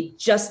records you need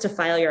just to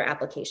file your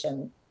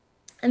application.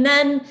 And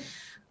then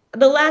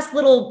the last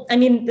little, I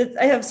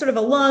have sort of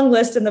a long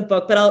list in the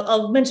book, but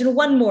I'll mention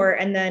one more,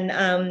 and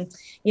then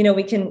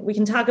we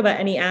can talk about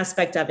any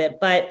aspect of it.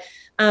 But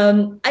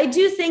I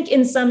do think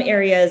in some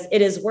areas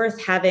it is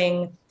worth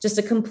having just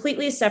a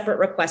completely separate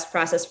request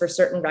process for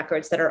certain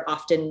records that are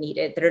often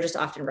needed, that are just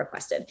often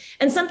requested.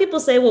 And some people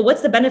say, well,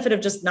 what's the benefit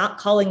of just not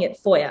calling it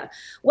FOIA?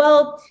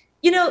 Well,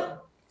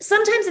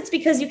 sometimes it's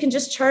because you can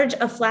just charge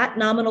a flat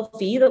nominal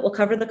fee that will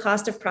cover the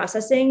cost of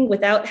processing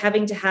without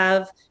having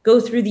to go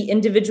through the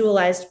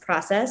individualized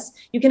process.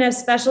 You can have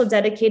special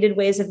dedicated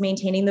ways of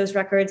maintaining those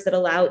records that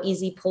allow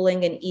easy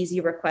pulling and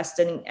easy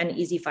requesting and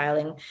easy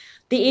filing.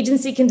 The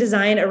agency can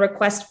design a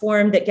request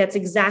form that gets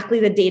exactly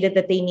the data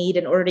that they need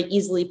in order to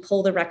easily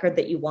pull the record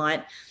that you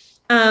want.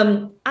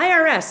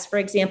 IRS, for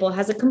example,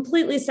 has a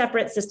completely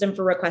separate system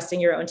for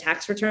requesting your own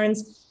tax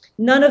returns.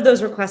 None of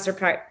those requests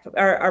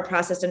are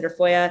processed under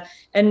FOIA,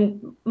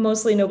 and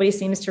mostly nobody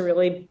seems to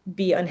really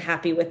be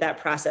unhappy with that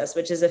process,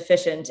 which is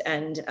efficient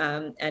and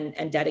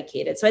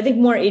dedicated. So I think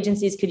more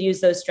agencies could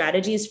use those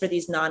strategies for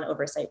these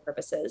non-oversight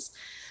purposes.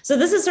 So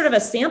this is sort of a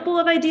sample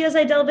of ideas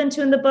I delve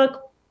into in the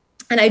book,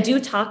 and I do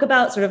talk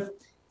about sort of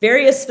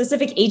various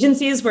specific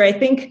agencies where I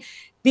think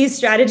these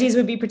strategies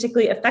would be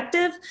particularly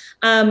effective,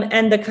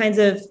 and the kinds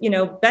of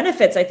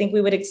benefits I think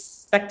we would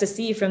expect to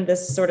see from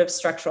this sort of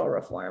structural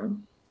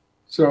reform.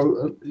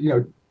 So,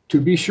 to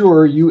be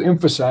sure, you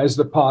emphasize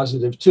the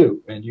positive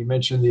too. And you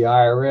mentioned the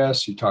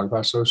IRS, you talk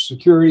about Social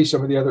Security,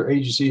 some of the other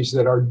agencies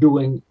that are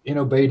doing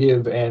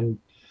innovative and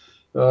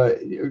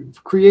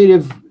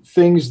creative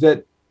things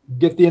that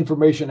get the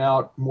information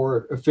out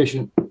more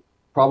efficient,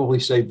 probably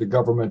save the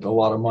government a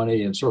lot of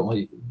money, and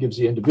certainly gives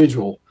the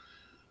individual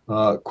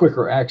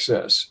quicker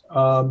access.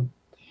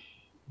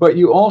 but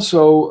you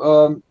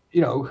also,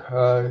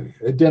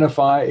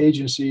 identify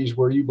agencies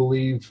where you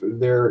believe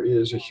there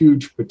is a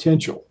huge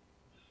potential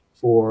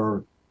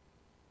for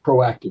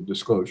proactive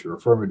disclosure,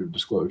 affirmative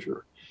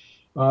disclosure.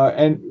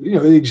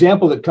 The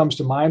example that comes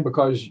to mind,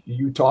 because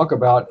you talk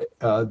about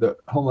the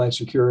Homeland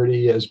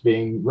Security as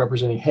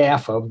representing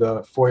half of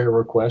the FOIA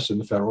requests in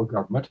the federal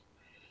government.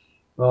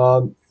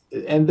 The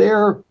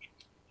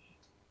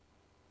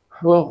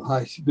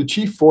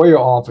chief FOIA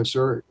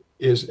officer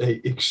is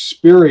an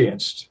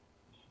experienced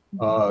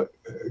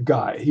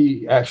guy.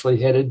 He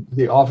actually headed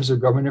the Office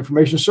of Government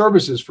Information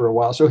Services for a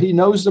while. So he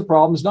knows the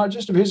problems, not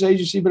just of his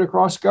agency, but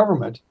across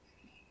government.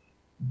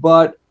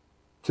 But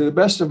to the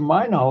best of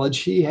my knowledge,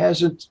 he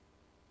hasn't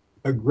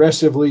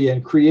aggressively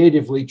and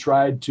creatively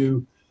tried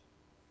to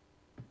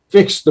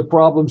fix the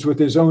problems with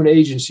his own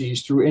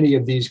agencies through any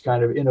of these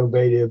kind of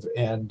innovative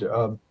and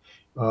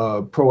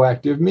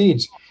proactive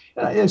means.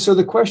 And so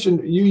the question,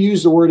 you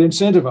use the word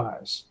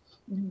incentivize.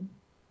 Mm-hmm.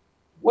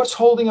 What's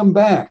holding them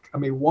back? I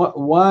mean,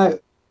 why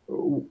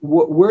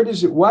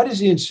does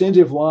the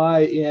incentive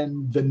lie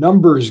in the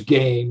numbers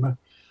game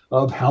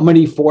of how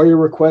many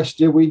FOIA requests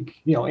did we,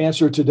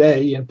 answer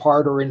today in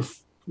part or in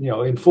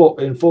full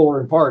or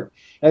in part,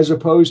 as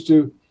opposed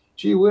to,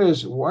 gee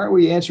whiz, why aren't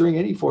we answering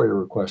any FOIA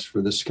requests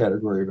for this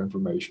category of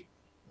information?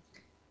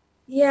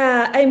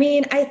 Yeah, I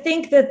mean, I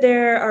think that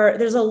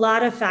there's a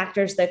lot of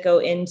factors that go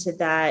into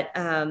that,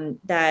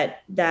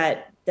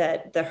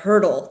 the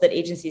hurdle that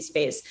agencies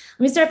face.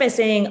 Let me start by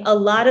saying a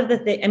lot of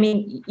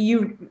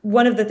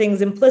one of the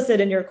things implicit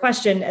in your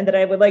question and that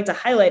I would like to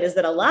highlight is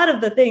that a lot of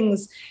the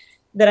things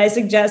that I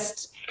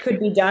suggest could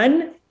be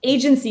done,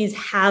 agencies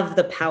have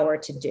the power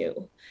to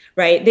do,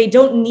 right? They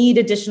don't need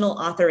additional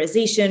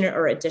authorization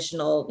or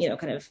additional,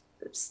 kind of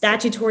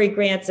statutory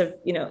grants of,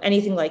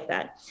 anything like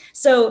that.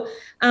 So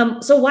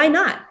why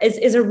not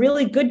is a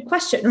really good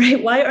question,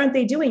 right? Why aren't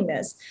they doing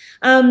this?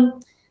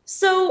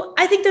 So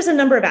I think there's a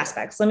number of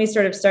aspects. Let me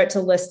sort of start to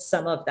list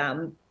some of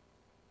them.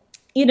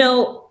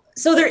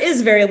 So there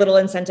is very little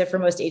incentive for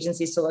most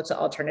agencies to look to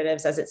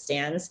alternatives as it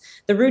stands.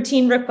 The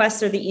routine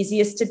requests are the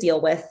easiest to deal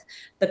with.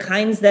 The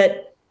kinds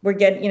that are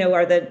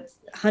the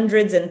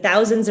hundreds and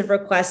thousands of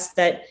requests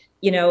that,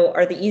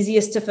 are the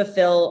easiest to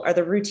fulfill are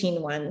the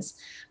routine ones.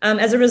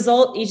 As a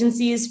result,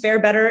 agencies fare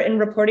better in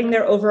reporting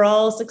their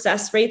overall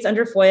success rates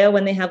under FOIA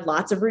when they have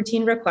lots of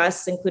routine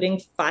requests,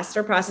 including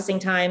faster processing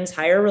times,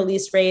 higher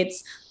release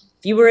rates,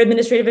 fewer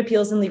administrative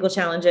appeals and legal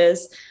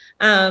challenges.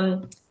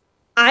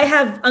 I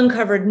have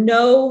uncovered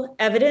no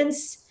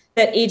evidence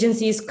that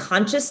agencies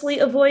consciously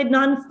avoid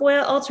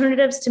non-FOIA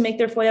alternatives to make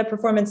their FOIA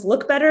performance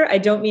look better. I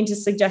don't mean to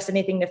suggest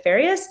anything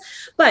nefarious,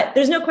 but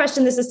there's no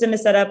question the system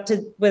is set up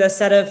with a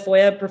set of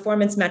FOIA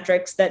performance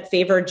metrics that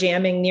favor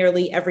jamming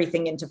nearly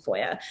everything into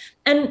FOIA.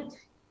 And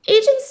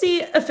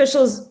agency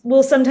officials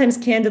will sometimes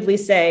candidly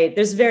say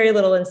there's very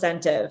little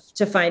incentive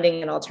to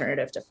finding an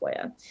alternative to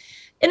FOIA.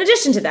 In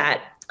addition to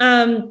that,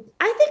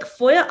 I think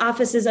FOIA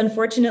offices,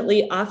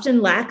 unfortunately,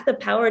 often lack the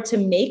power to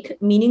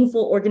make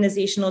meaningful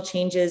organizational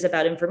changes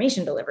about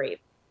information delivery.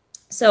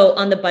 So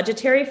on the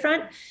budgetary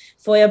front,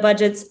 FOIA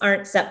budgets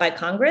aren't set by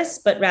Congress,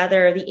 but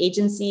rather the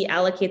agency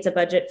allocates a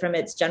budget from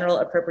its general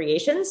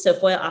appropriations. So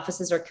FOIA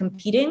offices are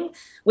competing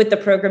with the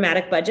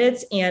programmatic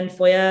budgets, and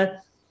FOIA,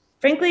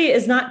 frankly,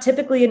 is not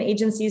typically an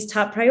agency's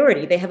top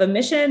priority. They have a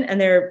mission and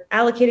they're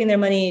allocating their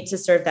money to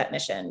serve that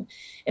mission.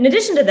 In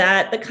addition to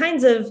that,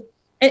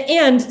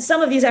 and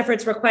some of these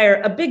efforts require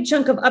a big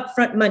chunk of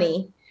upfront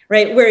money,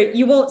 right, where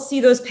you won't see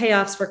those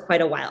payoffs for quite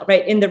a while,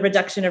 right, in the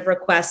reduction of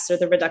requests or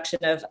the reduction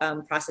of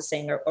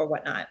processing or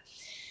whatnot.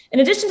 In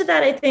addition to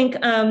that, I think,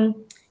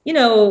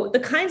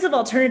 the kinds of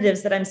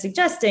alternatives that I'm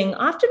suggesting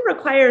often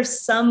require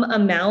some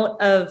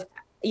amount of,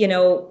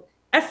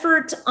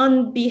 effort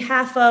on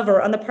behalf of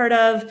or on the part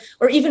of,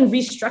 or even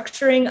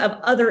restructuring of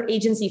other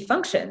agency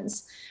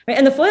functions, right?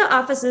 And the FOIA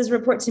offices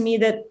report to me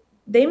that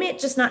they may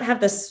just not have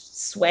the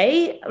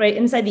sway right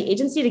inside the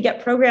agency to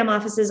get program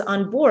offices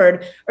on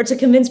board or to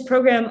convince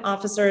program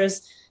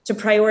officers to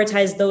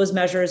prioritize those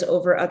measures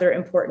over other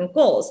important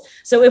goals.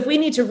 So if we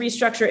need to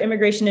restructure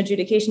immigration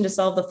adjudication to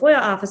solve the FOIA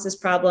office's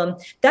problem,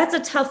 that's a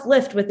tough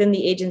lift within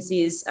the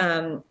agency's,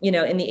 sort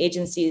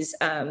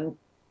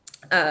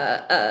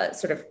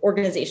of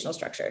organizational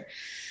structure.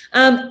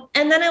 And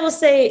then I will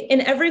say,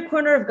 in every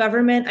corner of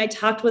government, I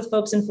talked with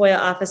folks in FOIA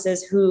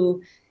offices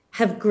who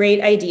have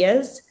great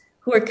ideas,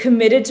 who are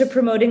committed to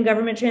promoting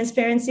government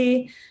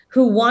transparency,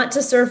 who want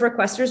to serve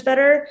requesters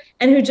better,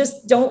 and who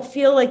just don't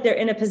feel like they're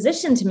in a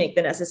position to make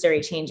the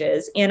necessary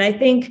changes. And I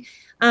think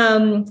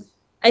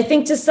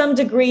to some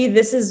degree,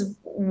 this is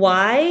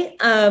why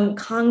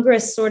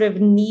Congress sort of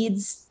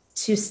needs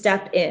to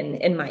step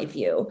in my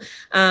view.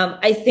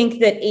 I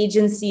think that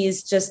agency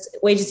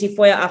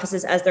FOIA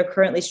offices, as they're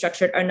currently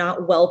structured, are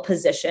not well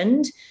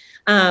positioned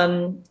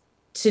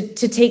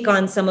to take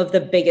on some of the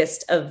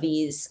biggest of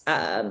these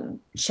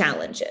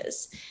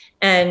challenges,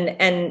 and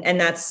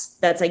that's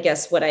I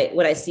guess what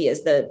I see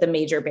as the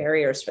major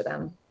barriers for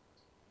them.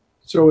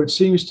 So it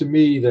seems to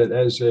me that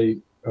as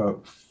you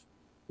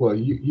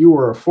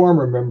were a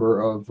former member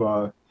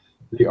of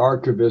the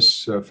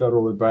Archivist's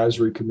Federal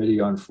Advisory Committee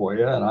on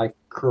FOIA, and I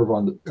serve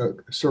on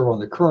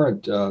the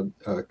current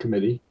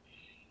committee.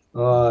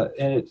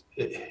 And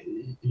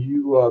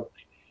you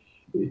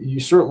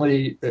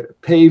certainly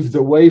paved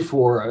the way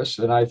for us,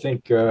 and I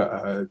think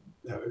the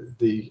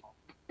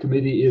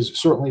committee is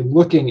certainly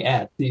looking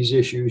at these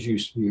issues.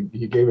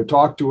 You gave a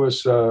talk to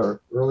us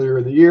earlier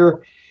in the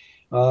year,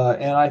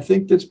 and I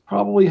think that's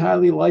probably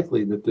highly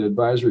likely that the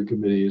advisory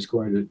committee is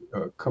going to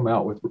come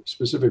out with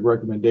specific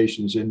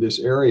recommendations in this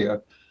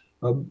area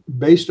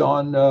based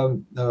on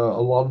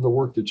a lot of the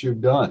work that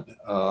you've done.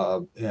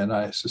 And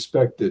I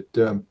suspect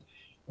that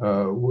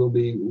we'll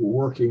be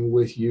working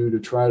with you to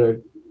try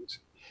to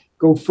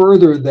go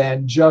further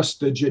than just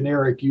the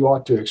generic, you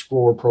ought to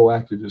explore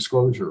proactive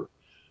disclosure,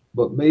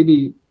 but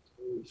maybe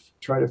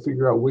try to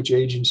figure out which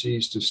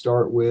agencies to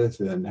start with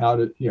and how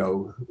to,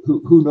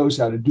 who knows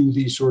how to do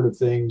these sort of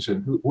things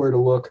and where to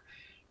look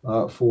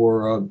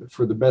for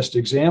the best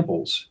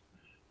examples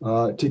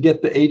to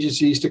get the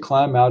agencies to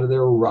climb out of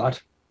their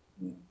rut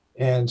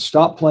and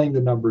stop playing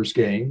the numbers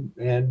game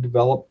and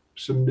develop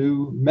some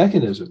new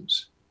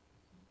mechanisms.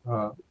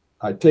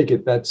 I take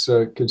it that's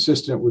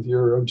consistent with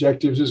your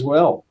objectives as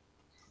well.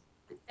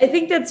 I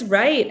think that's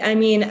right. I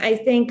mean, I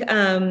think,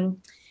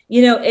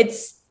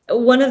 it's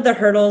one of the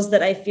hurdles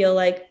that I feel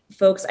like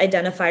folks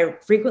identify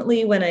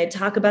frequently when I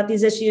talk about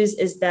these issues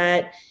is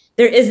that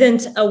there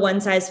isn't a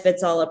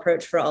one-size-fits-all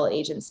approach for all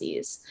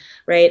agencies,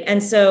 right?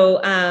 And so,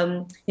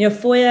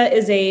 FOIA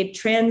is a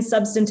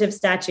trans-substantive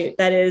statute.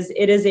 That is,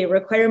 it is a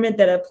requirement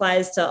that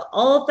applies to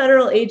all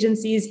federal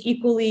agencies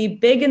equally,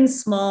 big and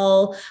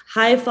small,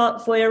 high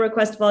FOIA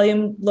request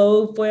volume,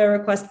 low FOIA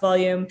request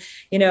volume,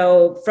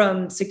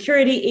 from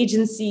security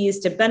agencies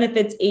to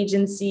benefits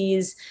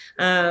agencies,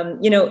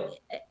 and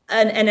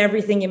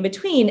everything in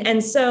between.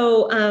 And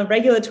so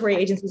regulatory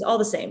agencies, all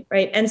the same,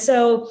 right? And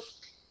so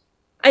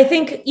I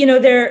think,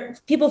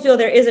 people feel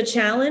there is a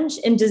challenge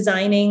in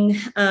designing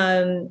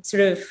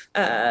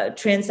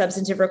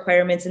trans-substantive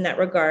requirements in that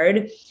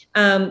regard,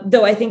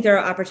 though I think there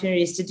are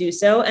opportunities to do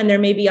so. And there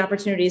may be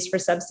opportunities for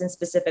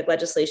substance-specific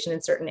legislation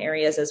in certain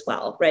areas as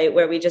well, right?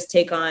 Where we just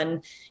take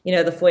on,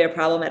 the FOIA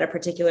problem at a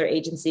particular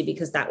agency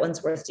because that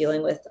one's worth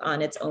dealing with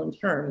on its own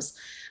terms.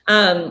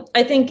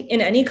 I think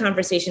in any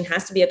conversation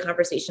has to be a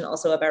conversation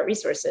also about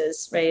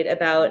resources, right?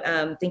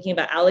 About thinking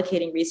about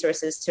allocating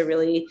resources to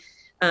really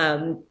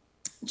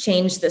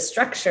change the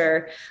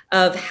structure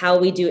of how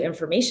we do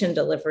information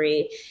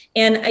delivery.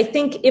 And I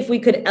think if we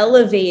could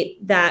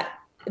elevate that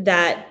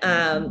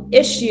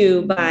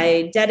issue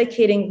by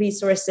dedicating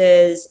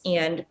resources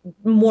and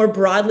more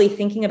broadly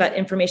thinking about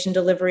information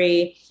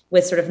delivery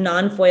with sort of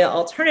non-FOIA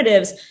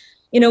alternatives,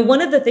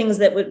 one of the things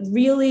that would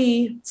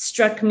really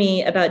struck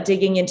me about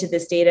digging into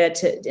this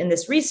data in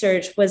this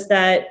research was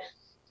that,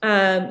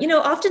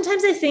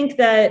 oftentimes I think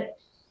that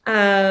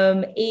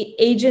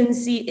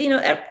agencies,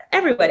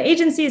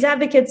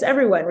 advocates,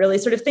 everyone really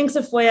sort of thinks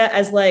of FOIA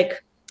as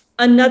like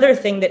another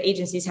thing that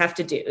agencies have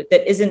to do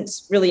that isn't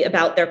really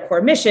about their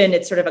core mission.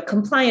 It's sort of a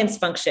compliance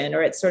function,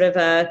 or it's sort of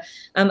a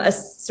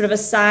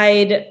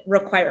side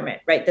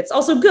requirement, right? That's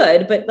also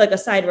good, but like a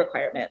side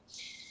requirement.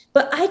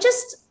 But I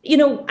just,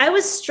 I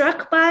was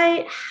struck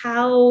by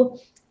how,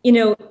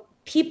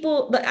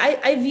 people,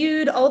 I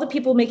viewed all the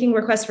people making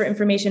requests for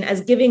information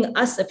as giving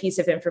us a piece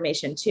of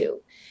information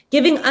too,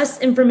 giving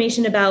us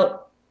information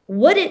about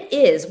what it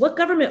is, what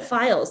government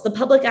files the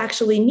public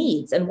actually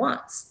needs and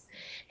wants.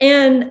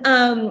 And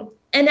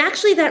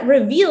actually that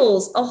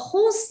reveals a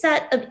whole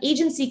set of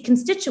agency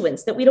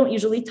constituents that we don't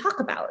usually talk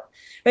about,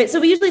 right?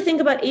 So we usually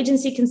think about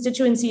agency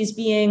constituencies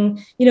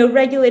being,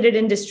 regulated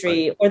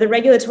industry or the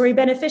regulatory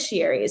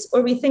beneficiaries,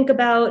 or we think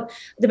about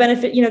the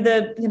benefit,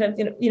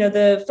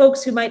 the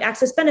folks who might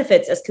access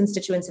benefits as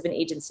constituents of an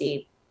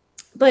agency.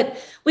 But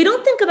we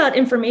don't think about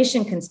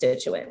information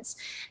constituents.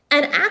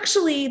 And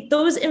actually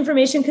those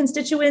information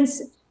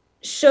constituents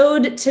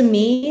showed to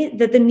me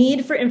that the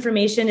need for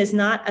information is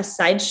not a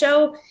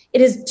sideshow. It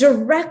is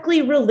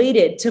directly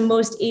related to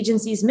most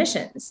agencies'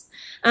 missions.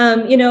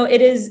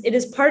 It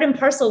is part and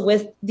parcel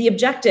with the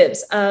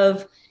objectives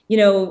of,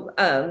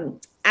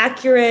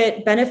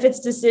 accurate benefits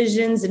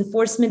decisions,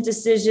 enforcement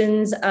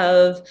decisions,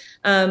 of,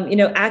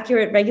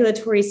 accurate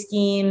regulatory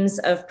schemes,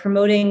 of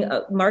promoting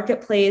a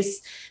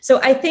marketplace. So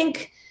I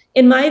think,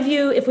 in my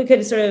view, if we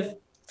could sort of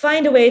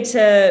find a way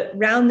to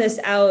round this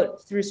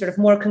out through sort of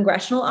more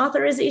congressional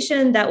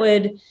authorization, that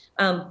would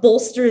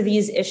bolster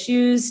these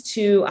issues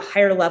to a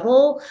higher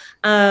level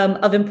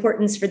of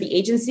importance for the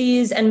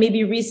agencies, and maybe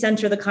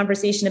recenter the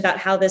conversation about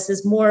how this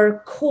is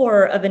more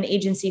core of an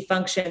agency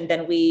function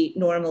than we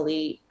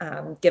normally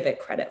give it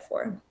credit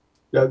for.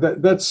 Yeah,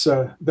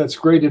 that's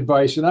great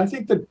advice. And I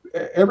think that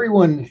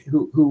everyone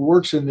who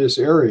works in this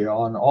area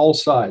on all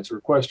sides,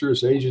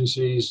 requesters,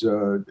 agencies,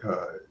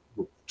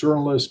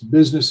 journalists,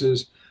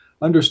 businesses,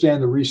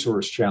 understand the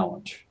resource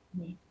challenge.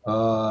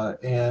 One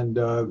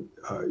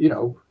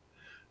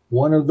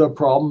of the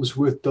problems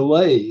with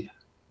delay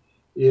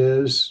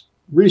is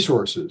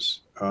resources.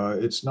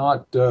 It's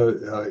not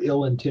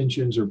ill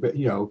intentions or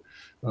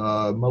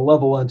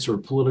malevolence or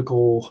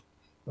political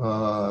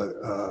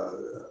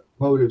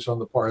motives on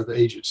the part of the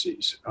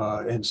agencies.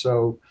 And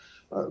so,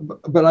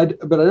 but I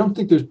don't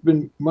think there's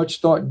been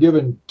much thought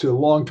given to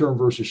long-term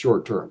versus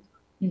short-term.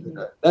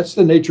 Mm-hmm. That's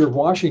the nature of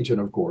Washington,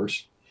 of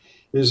course,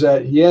 is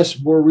that yes,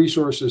 more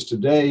resources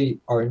today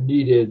are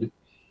needed,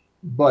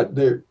 but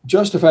they're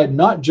justified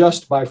not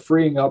just by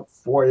freeing up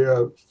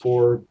FOIA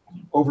for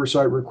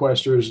oversight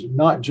requesters,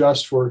 not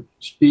just for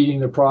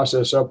speeding the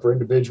process up for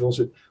individuals,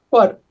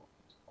 but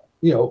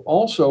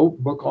also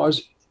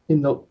because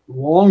in the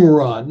long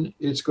run,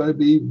 it's going to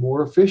be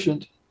more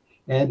efficient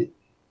and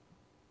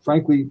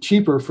frankly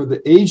cheaper for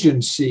the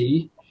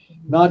agency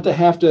not to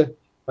have to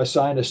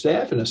assign a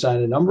staff and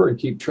assign a number and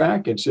keep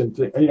track and send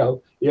things,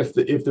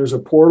 if there's a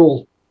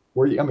portal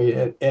where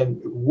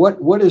and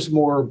what is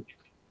more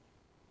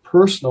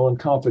personal and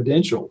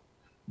confidential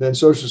than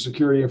Social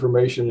Security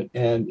information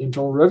and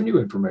Internal Revenue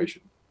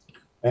information.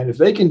 And if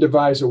they can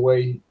devise a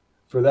way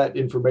for that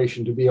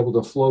information to be able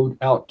to flow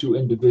out to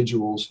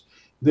individuals,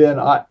 then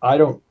I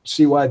don't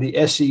see why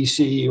the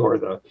SEC or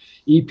the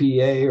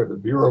EPA or the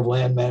Bureau of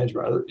Land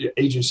Management, other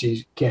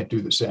agencies can't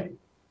do the same.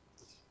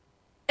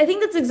 I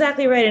think that's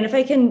exactly right. And if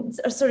I can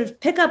sort of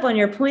pick up on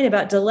your point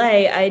about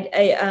delay, I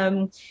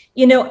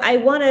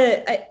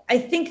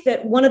think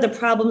that one of the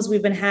problems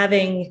we've been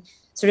having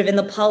sort of in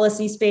the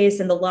policy space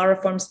and the law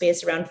reform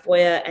space around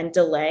FOIA and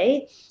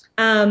delay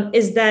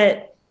is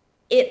that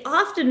it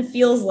often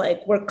feels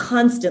like we're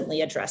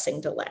constantly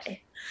addressing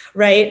delay,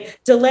 right?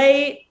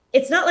 Delay,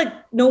 it's not like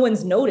no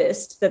one's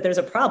noticed that there's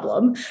a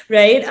problem,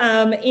 right?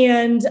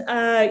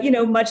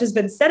 Much has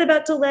been said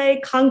about delay.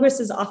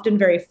 Congress is often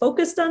very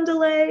focused on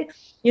delay.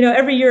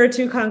 Every year or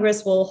two,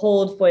 Congress will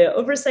hold FOIA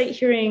oversight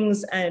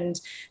hearings,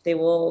 and they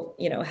will,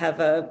 have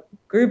a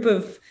group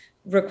of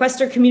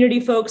requester community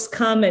folks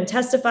come and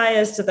testify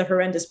as to the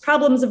horrendous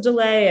problems of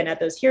delay. And at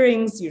those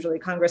hearings, usually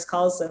Congress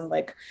calls some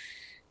like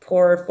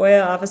poor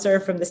FOIA officer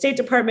from the State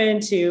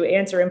Department to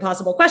answer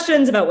impossible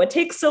questions about what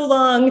takes so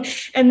long.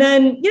 And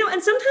then,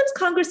 and sometimes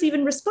Congress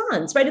even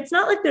responds, right? It's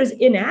not like there's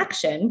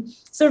inaction.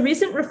 So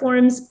recent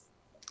reforms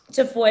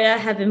to FOIA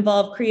have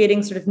involved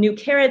creating sort of new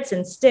carrots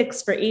and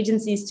sticks for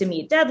agencies to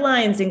meet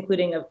deadlines,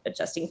 including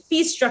adjusting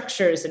fee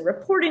structures and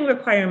reporting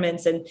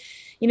requirements and,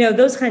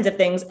 those kinds of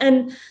things.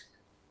 And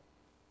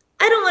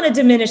I don't want to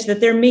diminish that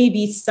there may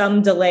be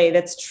some delay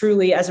that's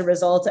truly as a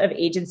result of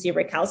agency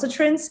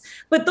recalcitrance,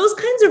 but those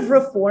kinds of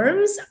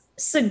reforms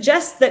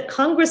suggest that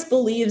Congress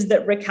believes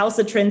that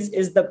recalcitrance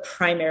is the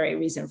primary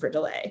reason for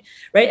delay,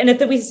 right? And if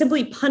that we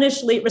simply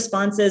punish late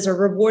responses or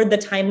reward the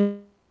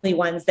timely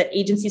ones, that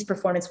agencies'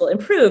 performance will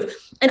improve.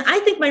 And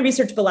I think my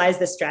research belies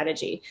this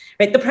strategy,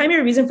 right? The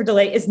primary reason for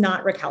delay is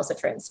not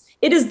recalcitrance.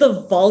 It is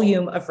the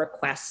volume of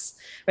requests,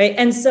 right?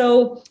 And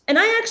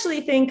I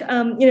actually think,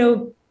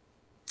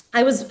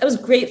 I was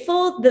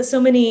grateful that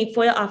so many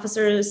FOIA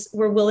officers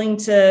were willing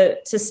to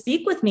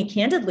speak with me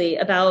candidly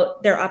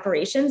about their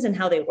operations and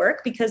how they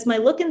work, because my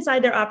look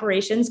inside their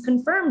operations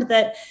confirmed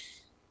that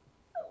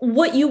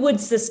what you would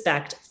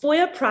suspect,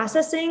 FOIA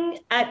processing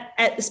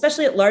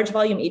especially at large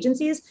volume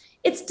agencies,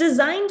 it's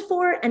designed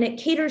for and it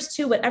caters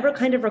to whatever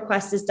kind of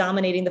request is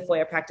dominating the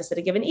FOIA practice at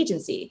a given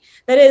agency.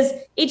 That is,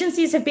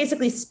 agencies have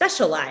basically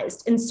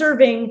specialized in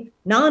serving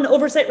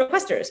non-oversight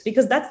requesters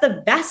because that's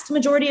the vast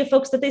majority of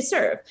folks that they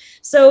serve.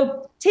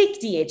 So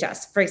take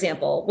DHS, for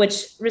example,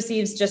 which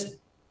receives just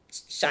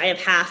shy of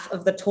half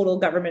of the total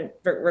government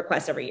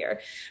requests every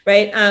year,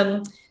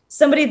 right?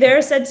 Somebody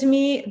there said to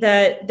me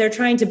that they're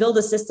trying to build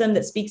a system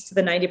that speaks to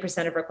the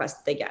 90% of requests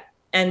that they get,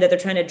 and that they're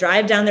trying to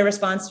drive down their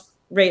response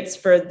rates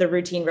for the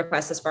routine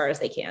requests as far as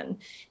they can.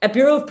 At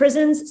Bureau of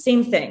Prisons,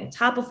 same thing.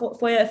 Top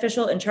FOIA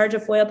official in charge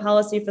of FOIA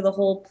policy for the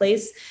whole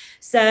place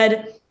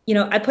said,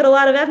 I put a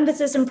lot of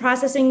emphasis in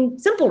processing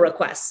simple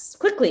requests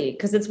quickly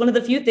because it's one of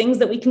the few things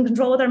that we can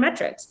control with our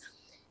metrics.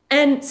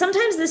 And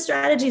sometimes this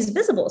strategy is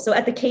visible. So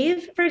at the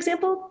Cave, for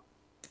example,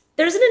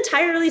 there's an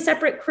entirely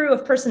separate crew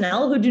of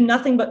personnel who do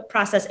nothing but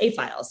process A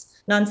files,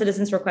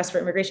 non-citizens' requests for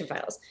immigration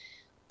files.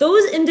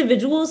 Those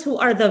individuals, who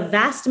are the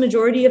vast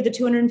majority of the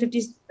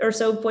 250 or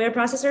so FOIA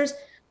processors,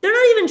 they're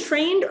not even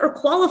trained or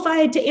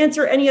qualified to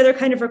answer any other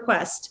kind of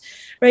request,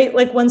 right?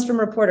 Like ones from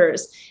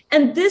reporters.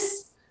 And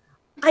this,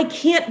 I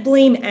can't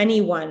blame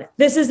anyone.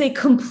 This is a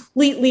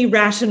completely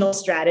rational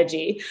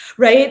strategy,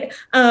 right?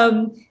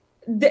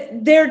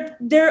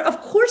 They're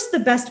of course the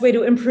best way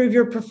to improve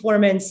your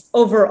performance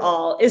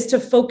overall is to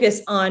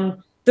focus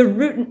on the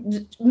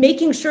root,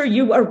 making sure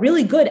you are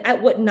really good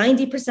at what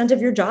 90%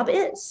 of your job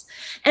is.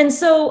 And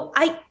so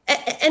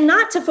and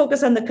not to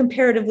focus on the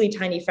comparatively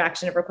tiny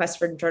fraction of requests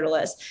for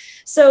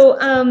journalists. So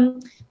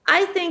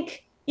I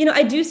think,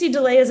 I do see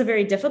delay as a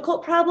very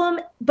difficult problem,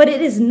 but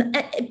it is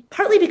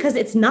partly because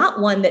it's not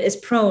one that is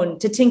prone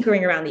to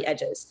tinkering around the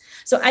edges.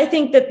 So I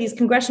think that these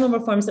congressional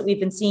reforms that we've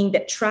been seeing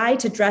that try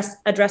to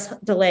address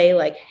delay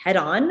like head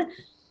on,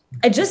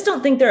 I just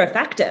don't think they're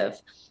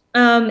effective.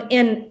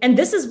 And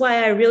this is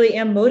why I really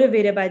am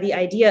motivated by the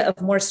idea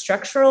of more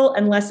structural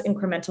and less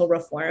incremental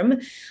reform,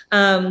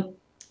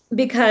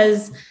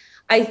 because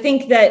I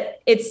think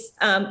that it's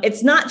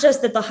not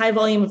just that the high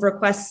volume of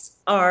requests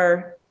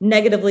are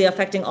negatively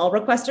affecting all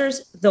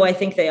requesters, though I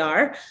think they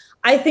are.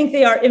 I think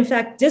they are, in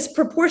fact,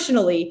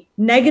 disproportionately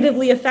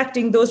negatively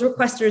affecting those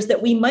requesters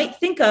that we might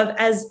think of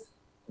as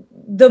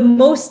the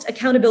most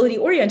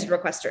accountability-oriented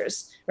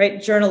requesters, right?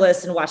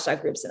 Journalists and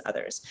watchdog groups and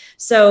others.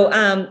 So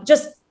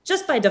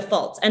just by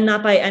default and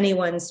not by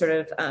anyone's sort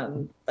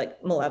of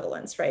like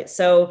malevolence, right?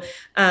 So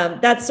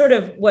that's sort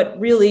of what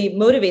really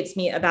motivates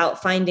me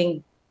about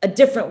finding a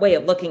different way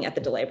of looking at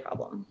the delay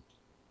problem.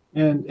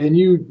 And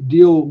you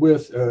deal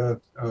with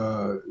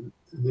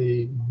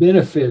the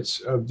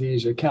benefits of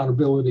these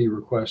accountability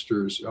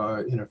requesters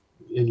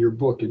in your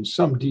book in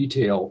some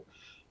detail,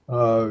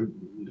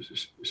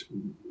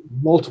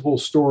 multiple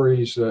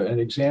stories and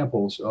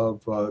examples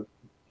of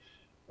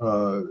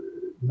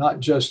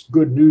not just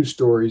good news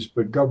stories,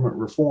 but government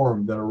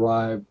reform that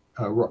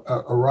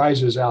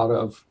arises out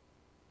of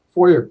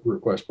FOIA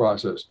request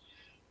process.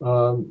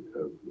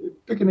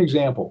 Pick an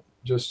example,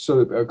 just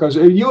so that, because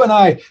you and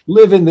I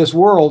live in this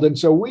world, and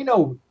so we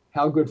know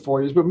how good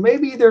FOIA is, but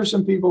maybe there's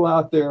some people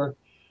out there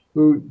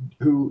who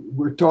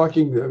we're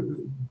talking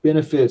the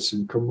benefits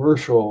and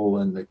commercial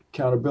and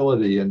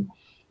accountability, and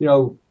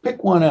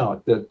pick one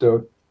out that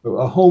a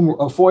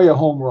FOIA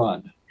home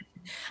run.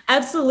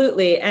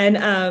 Absolutely, and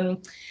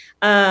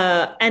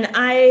I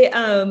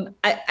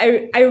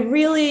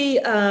really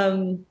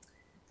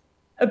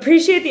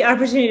appreciate the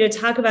opportunity to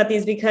talk about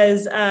these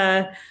because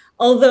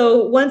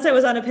although once I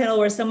was on a panel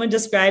where someone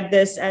described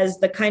this as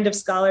the kind of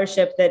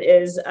scholarship that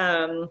is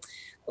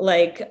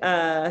like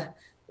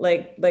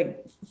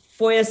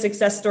FOIA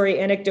success story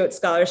anecdote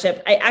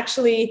scholarship, I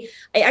actually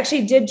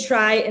did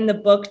try in the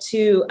book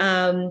to,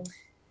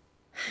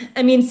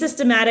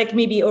 systematic,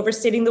 maybe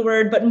overstating the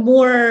word, but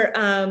more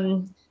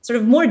sort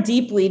of more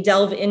deeply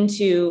delve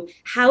into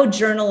how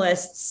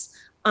journalists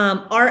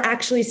are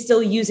actually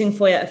still using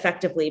FOIA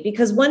effectively.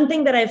 Because one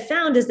thing that I've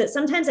found is that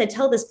sometimes I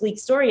tell this bleak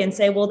story and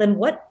say, well, then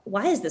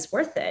why is this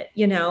worth it?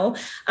 And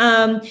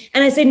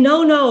I say,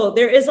 no,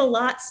 there is a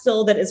lot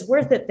still that is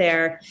worth it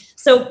there.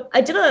 So I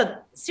did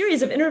a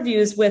series of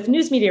interviews with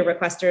news media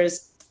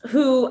requesters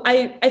who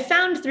I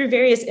found through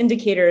various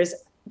indicators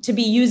to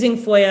be using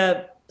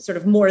FOIA sort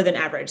of more than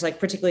average, like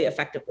particularly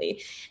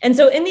effectively. And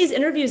so in these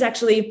interviews,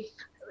 actually,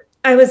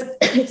 I was,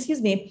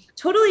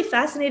 totally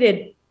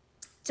fascinated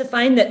to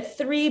find that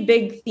three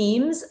big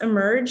themes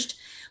emerged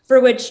for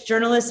which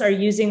journalists are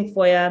using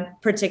FOIA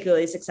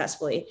particularly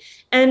successfully.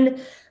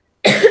 And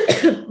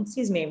I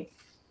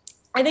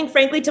think,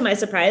 frankly, to my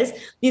surprise,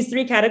 these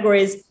three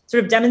categories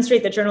sort of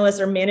demonstrate that journalists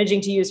are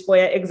managing to use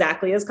FOIA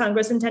exactly as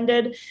Congress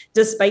intended,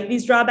 despite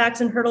these drawbacks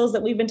and hurdles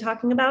that we've been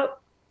talking about.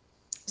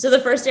 So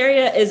the first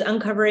area is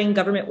uncovering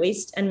government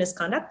waste and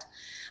misconduct.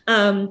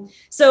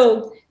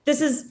 So this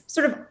is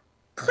sort of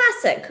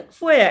classic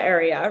FOIA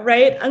area,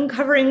 right?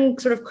 Uncovering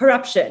sort of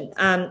corruption,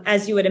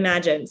 as you would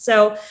imagine.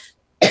 So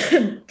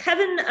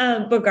Kevin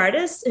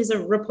Bogardus is a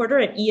reporter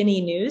at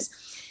E&E News,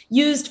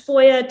 used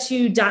FOIA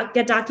to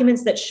get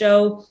documents that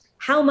show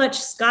how much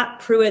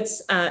Scott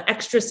Pruitt's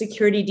extra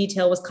security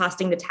detail was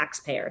costing the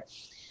taxpayer.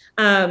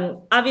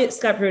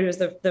 Scott Pruitt was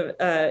the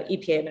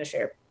EPA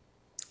administrator.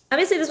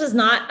 Obviously, this was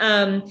not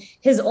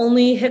his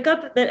only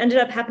hiccup that ended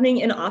up happening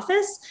in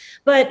office,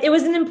 but it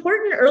was an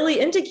important early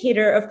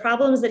indicator of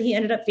problems that he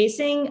ended up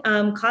facing,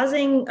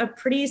 causing a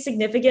pretty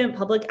significant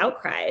public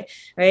outcry,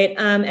 right?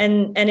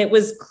 And it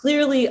was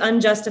clearly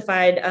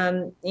unjustified,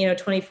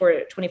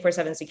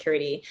 24/7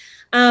 security.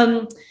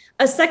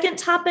 A second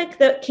topic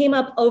that came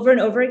up over and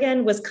over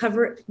again was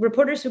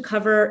reporters who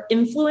cover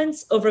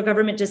influence over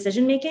government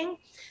decision-making.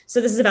 So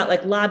this is about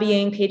like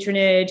lobbying,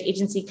 patronage,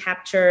 agency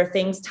capture,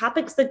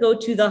 topics that go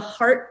to the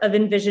heart of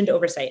envisioned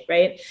oversight,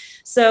 right?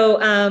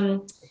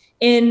 So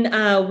in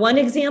one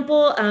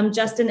example,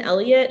 Justin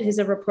Elliott, who's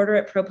a reporter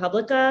at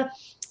ProPublica,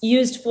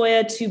 used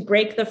FOIA to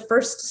break the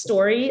first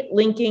story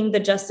linking the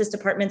Justice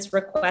Department's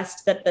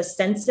request that the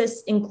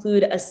census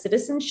include a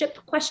citizenship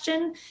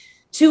question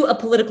to a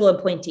political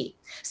appointee.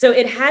 So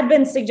it had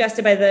been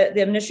suggested by the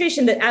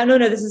administration that, no,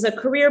 this is a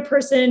career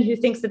person who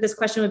thinks that this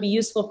question would be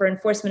useful for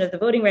enforcement of the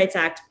Voting Rights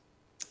Act.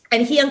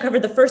 And he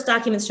uncovered the first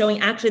documents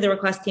showing actually the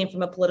request came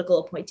from a political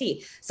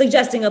appointee,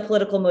 suggesting a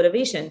political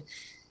motivation.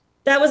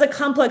 That was a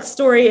complex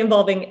story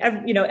involving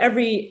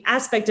every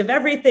aspect of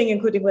everything,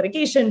 including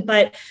litigation,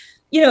 but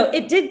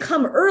it did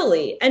come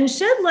early and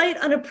shed light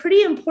on a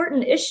pretty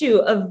important issue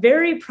of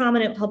very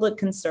prominent public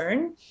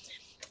concern.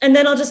 And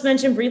then I'll just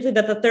mention briefly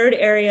that the third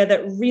area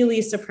that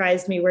really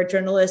surprised me where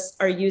journalists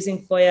are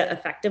using FOIA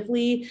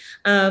effectively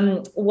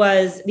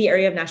was the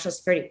area of national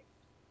security.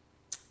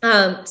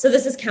 So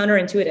this is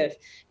counterintuitive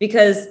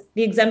because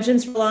the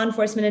exemptions for law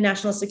enforcement and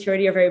national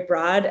security are very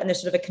broad, and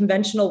there's sort of a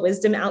conventional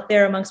wisdom out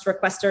there amongst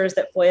requesters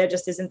that FOIA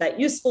just isn't that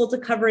useful to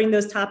covering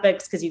those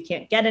topics because you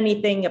can't get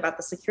anything about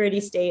the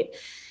security state.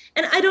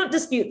 And I don't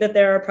dispute that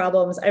there are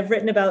problems. I've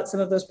written about some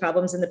of those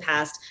problems in the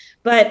past,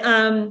 but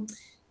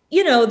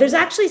there's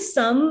actually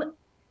some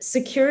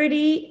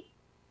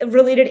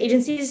security-related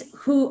agencies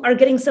who are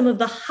getting some of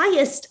the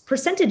highest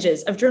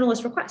percentages of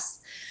journalist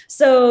requests.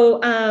 So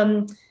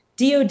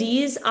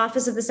DOD's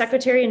Office of the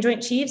Secretary and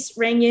Joint Chiefs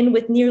rang in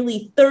with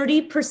nearly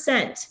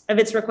 30% of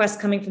its requests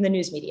coming from the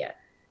news media.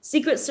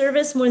 Secret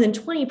Service, more than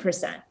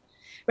 20%,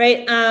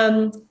 right?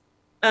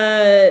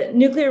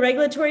 Nuclear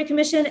Regulatory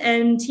Commission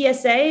and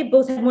TSA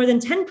both had more than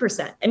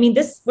 10%. I mean,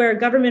 this where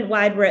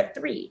government-wide we're at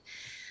 3%.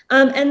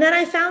 And then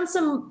I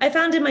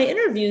found in my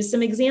interviews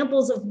some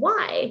examples of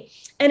why.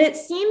 And it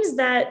seems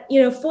that,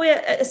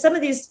 FOIA, some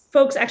of these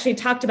folks actually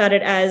talked about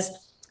it as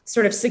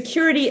sort of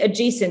security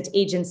adjacent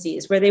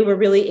agencies where they were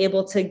really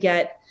able to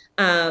get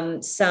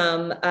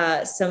some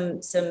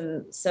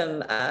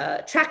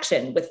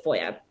traction with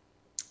FOIA.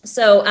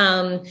 So,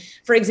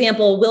 for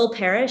example, Will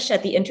Parrish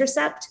at The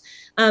Intercept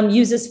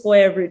uses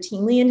FOIA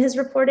routinely in his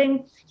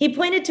reporting. He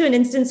pointed to an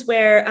instance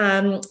where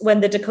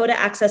when the Dakota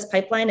Access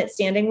Pipeline at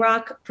Standing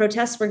Rock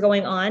protests were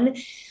going on,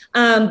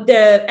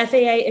 the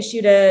FAA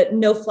issued a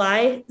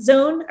no-fly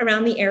zone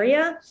around the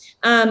area,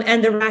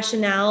 and the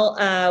rationale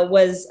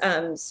was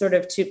sort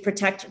of to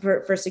protect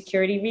for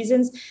security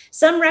reasons.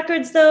 Some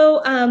records,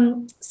 though,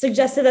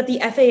 suggested that the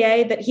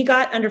FAA, that he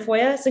got under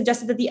FOIA,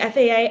 suggested that the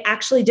FAA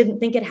actually didn't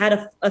think it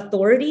had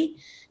authority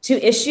to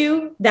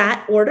issue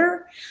that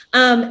order,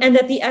 and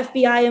that the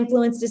FBI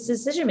influenced its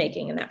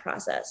decision-making in that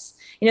process,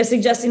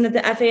 suggesting that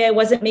the FAA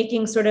wasn't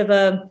making sort of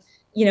a,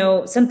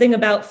 something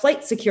about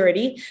flight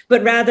security,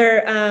 but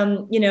rather,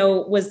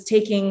 was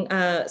taking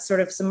sort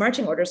of some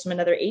marching orders from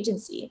another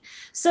agency.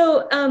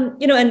 So,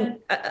 and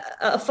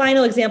a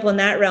final example in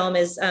that realm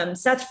is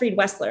Seth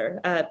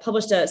Freed-Wessler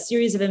published a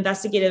series of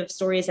investigative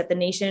stories at The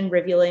Nation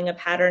revealing a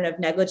pattern of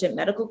negligent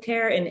medical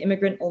care in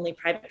immigrant-only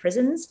private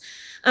prisons.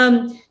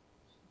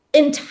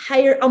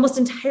 Almost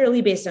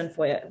entirely based on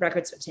FOIA,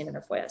 records obtained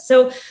under FOIA.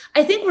 So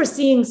I think we're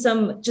seeing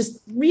some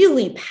just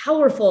really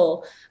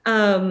powerful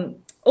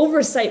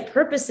oversight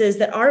purposes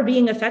that are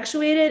being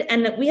effectuated,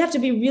 and that we have to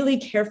be really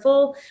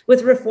careful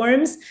with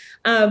reforms,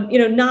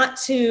 not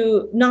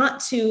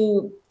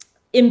to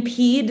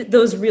impede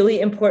those really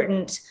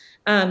important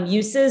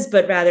uses,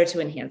 but rather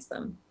to enhance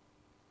them.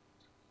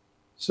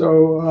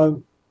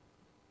 So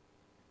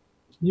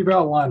you've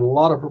outlined a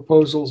lot of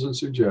proposals and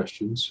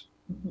suggestions.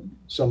 Mm-hmm.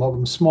 Some of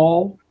them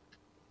small,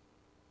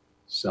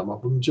 some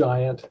of them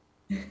giant.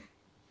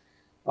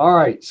 All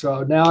right,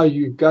 so now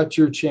you've got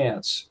your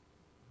chance.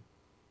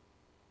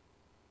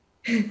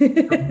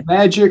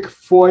 Magic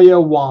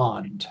FOIA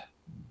wand.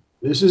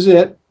 This is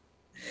it.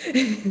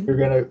 You're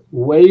going to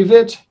wave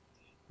it.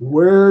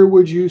 Where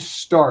would you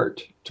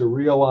start to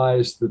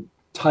realize the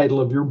title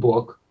of your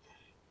book,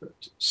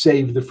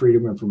 Save the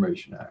Freedom of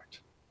Information Act?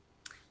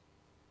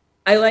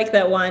 I like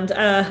that wand.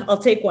 I'll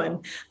take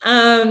one.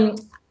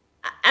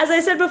 As I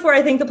said before,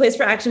 I think the place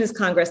for action is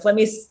Congress. Let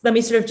me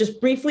sort of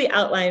just briefly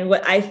outline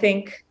what I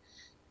think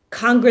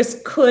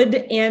Congress could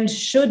and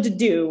should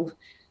do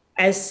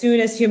as soon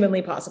as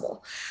humanly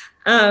possible.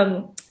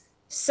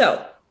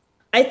 So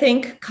I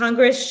think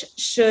Congress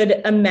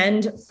should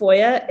amend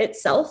FOIA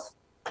itself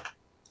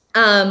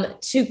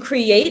to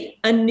create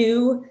a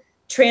new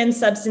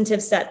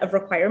trans-substantive set of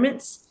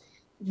requirements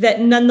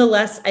that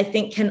nonetheless, I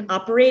think, can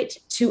operate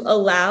to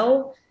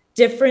allow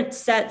different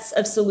sets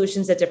of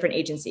solutions at different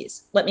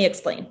agencies. Let me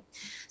explain.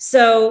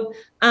 So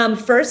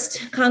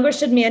first, Congress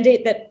should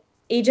mandate that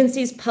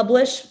agencies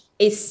publish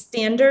a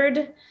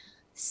standardized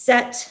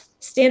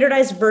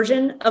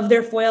version of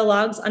their FOIA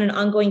logs on an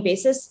ongoing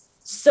basis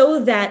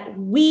so that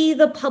we,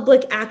 the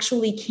public,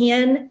 actually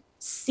can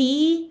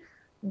see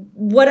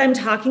what I'm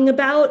talking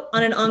about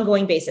on an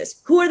ongoing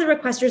basis. Who are the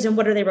requesters and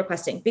what are they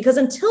requesting? Because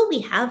until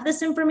we have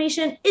this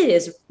information, it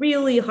is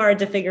really hard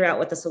to figure out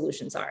what the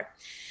solutions are.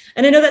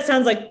 And I know that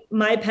sounds like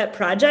my pet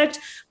project,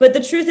 but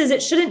the truth is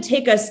it shouldn't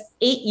take us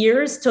 8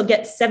 years to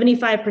get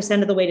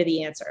 75% of the way to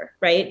the answer,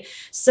 right?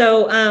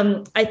 So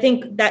I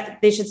think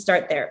that they should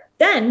start there.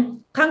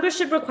 Then Congress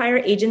should require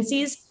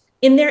agencies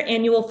in their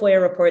annual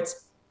FOIA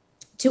reports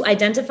to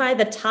identify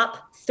the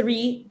top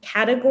 3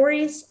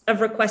 categories of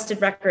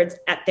requested records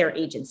at their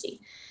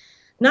agency.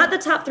 Not the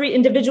top 3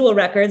 individual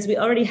records, we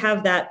already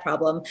have that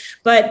problem,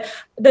 but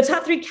the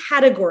top 3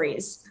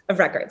 categories of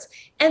records.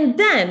 And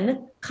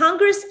then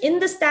Congress in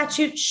the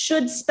statute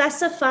should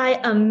specify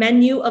a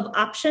menu of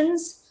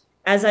options,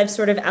 as I've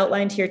sort of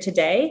outlined here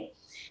today,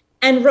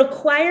 and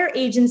require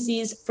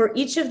agencies for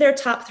each of their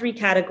top 3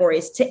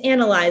 categories to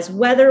analyze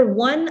whether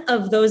one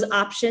of those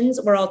options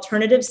or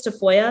alternatives to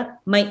FOIA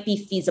might be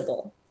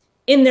feasible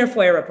in their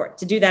FOIA report,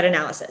 to do that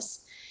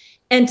analysis,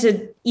 and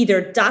to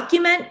either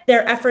document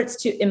their efforts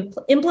to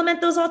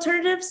implement those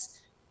alternatives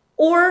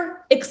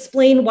or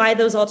explain why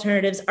those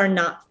alternatives are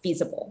not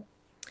feasible.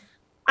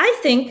 I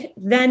think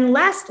then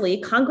lastly,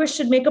 Congress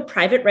should make a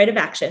private right of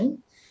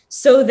action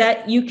so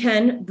that you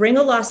can bring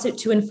a lawsuit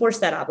to enforce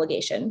that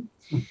obligation,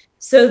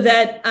 so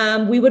that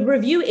we would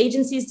review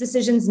agencies'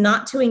 decisions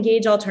not to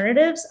engage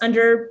alternatives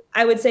under,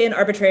 I would say, an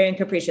arbitrary and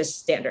capricious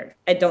standard.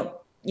 I don't,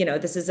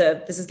 this is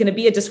going to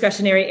be a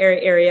discretionary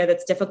area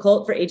that's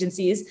difficult for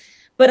agencies,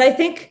 but I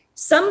think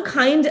some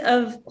kind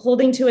of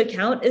holding to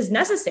account is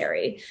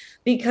necessary,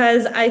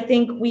 because I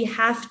think we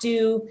have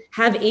to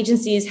have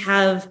agencies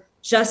have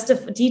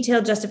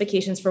detailed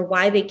justifications for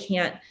why they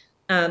can't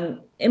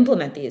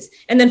implement these.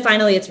 And then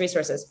finally, it's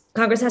resources.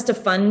 Congress has to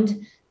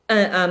fund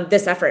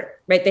this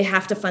effort, right? They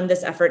have to fund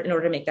this effort in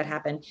order to make that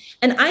happen.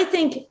 And I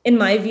think, in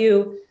my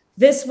view,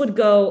 this would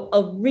go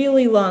a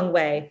really long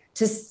way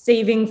to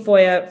saving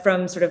FOIA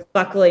from sort of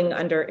buckling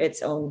under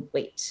its own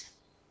weight.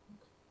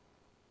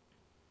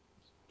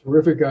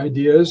 Terrific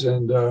ideas,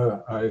 and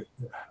I'm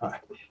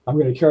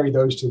going to carry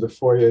those to the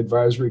FOIA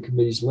Advisory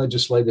Committee's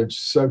legislative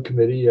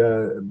subcommittee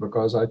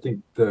because I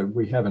think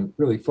we haven't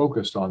really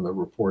focused on the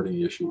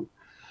reporting issue.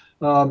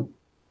 I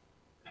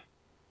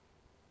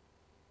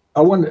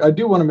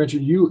do want to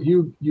mention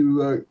you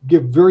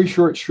give very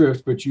short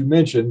shrift, but you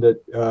mentioned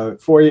that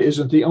FOIA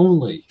isn't the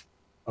only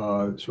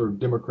sort of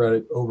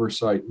democratic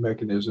oversight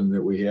mechanism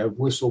that we have.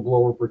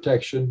 Whistleblower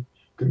protection,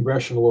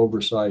 congressional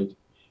oversight,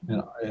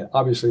 and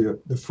obviously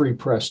the free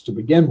press to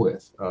begin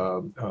with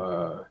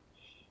are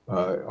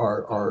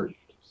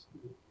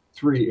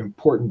three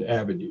important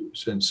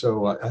avenues. And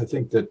so I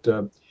think that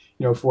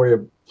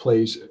FOIA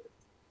plays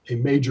a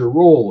major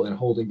role in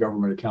holding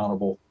government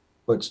accountable,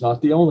 but it's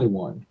not the only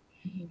one.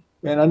 Mm-hmm.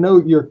 And I know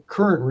your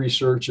current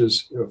research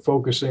is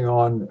focusing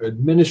on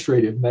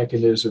administrative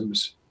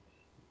mechanisms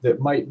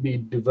that might be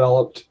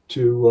developed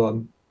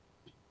to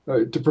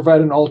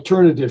provide an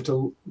alternative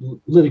to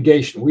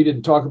litigation. We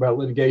didn't talk about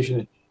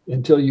litigation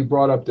until you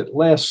brought up that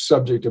last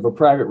subject of a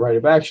private right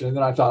of action. And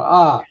then I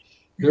thought,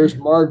 there's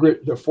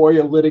Margaret, the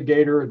FOIA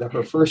litigator, that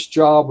her first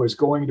job was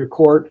going to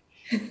court.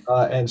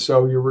 And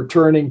so you're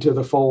returning to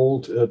the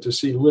fold to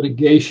see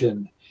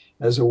litigation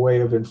as a way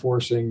of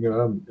enforcing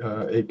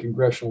a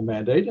congressional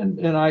mandate.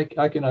 And I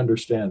can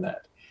understand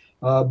that.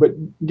 But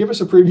give us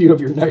a preview of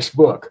your next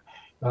book.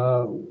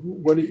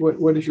 What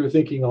is your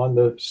thinking on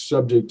the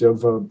subject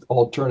of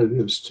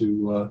alternatives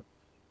to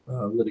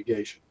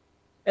litigation?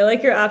 I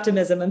like your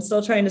optimism. I'm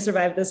still trying to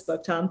survive this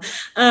book, Tom.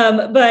 This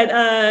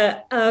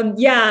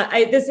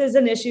is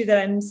an issue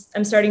that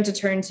I'm starting to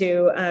turn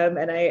to,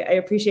 and I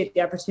appreciate the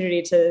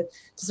opportunity to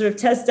sort of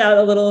test out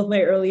a little of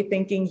my early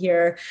thinking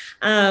here.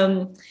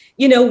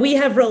 We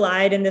have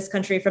relied in this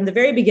country from the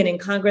very beginning.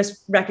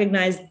 Congress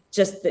recognized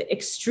just the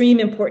extreme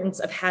importance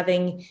of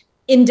having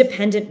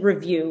independent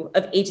review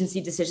of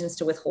agency decisions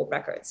to withhold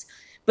records,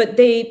 but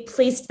they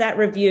placed that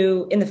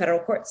review in the federal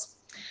courts.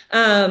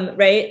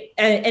 Right.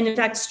 And in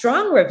fact,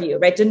 strong review,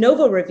 right? De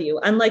novo review,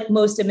 unlike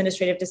most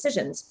administrative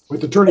decisions.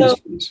 With attorney's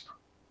fees.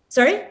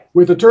 Sorry?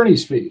 With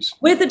attorney's fees.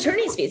 With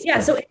attorney's fees. Yeah.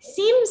 So it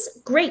seems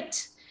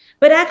great,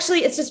 but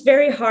actually it's just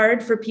very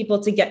hard for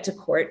people to get to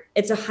court.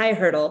 It's a high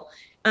hurdle.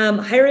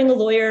 Hiring a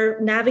lawyer,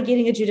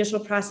 navigating a judicial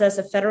process,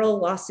 a federal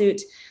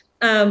lawsuit.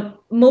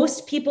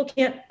 Most people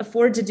can't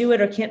afford to do it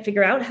or can't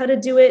figure out how to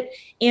do it.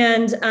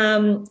 And,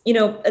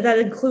 that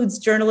includes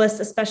journalists,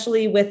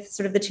 especially with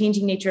sort of the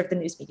changing nature of the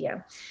news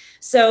media.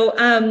 So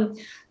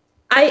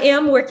I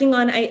am working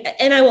on,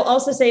 and I will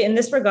also say in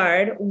this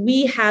regard,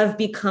 we have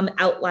become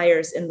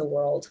outliers in the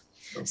world.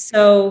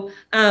 So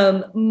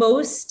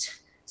most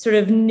sort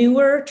of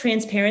newer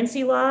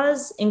transparency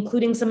laws,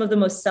 including some of the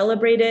most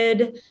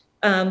celebrated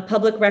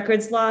public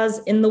records laws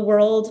in the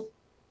world,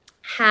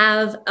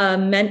 have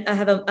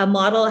a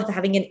model of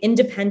having an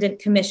independent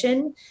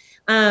commission,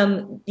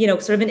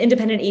 sort of an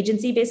independent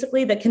agency,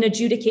 basically, that can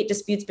adjudicate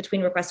disputes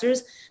between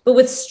requesters, but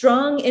with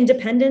strong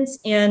independence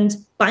and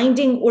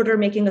binding order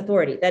making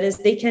authority. That is,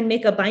 they can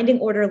make a binding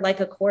order like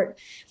a court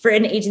for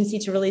an agency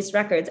to release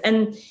records.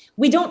 And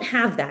we don't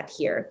have that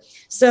here.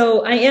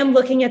 So I am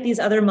looking at these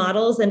other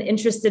models and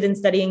interested in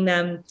studying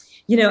them.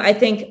 I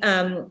think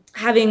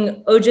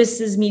having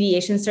OGIS's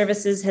mediation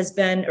services has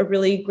been a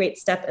really great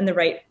step in the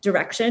right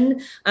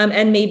direction,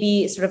 and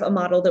maybe sort of a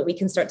model that we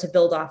can start to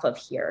build off of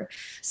here.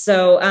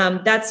 So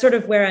that's sort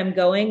of where I'm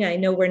going. I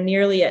know we're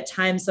nearly at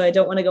time, so I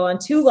don't want to go on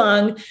too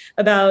long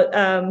about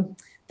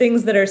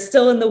things that are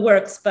still in the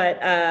works,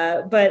 but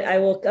I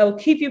will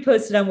keep you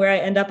posted on where I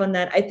end up on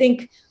that. I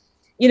think,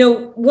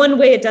 one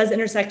way it does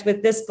intersect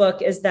with this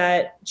book is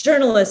that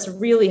journalists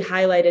really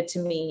highlighted to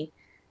me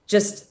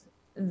just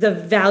the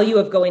value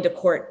of going to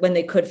court when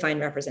they could find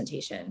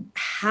representation,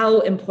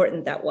 how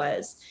important that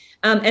was.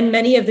 And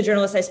many of the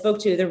journalists I spoke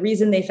to, the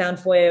reason they found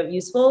FOIA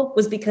useful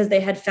was because they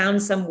had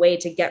found some way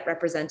to get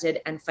represented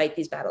and fight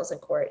these battles in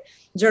court.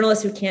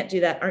 Journalists who can't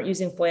do that aren't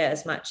using FOIA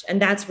as much. And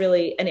that's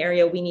really an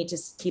area we need to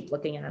keep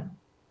looking at.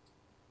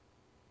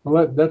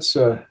 Well,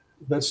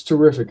 that's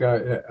terrific.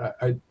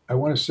 I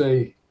want to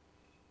say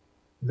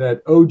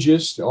that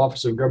OGIS, the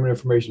Office of Government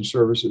Information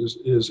Services,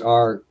 is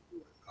our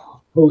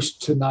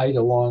host tonight,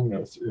 along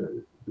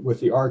with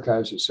the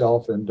archives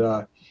itself, and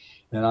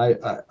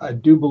I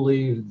do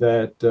believe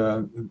that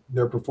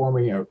they're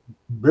performing a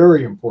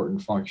very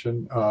important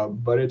function,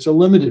 but it's a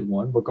limited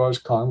one because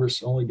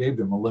Congress only gave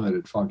them a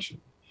limited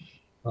function,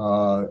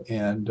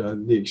 and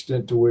the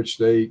extent to which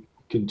they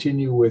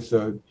continue with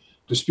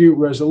dispute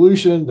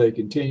resolution, they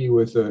continue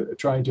with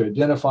trying to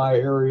identify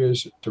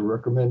areas to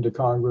recommend to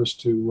Congress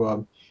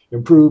to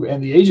improve,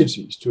 and the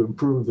agencies to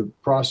improve the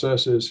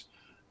processes.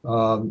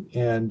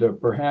 And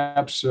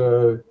perhaps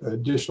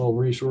additional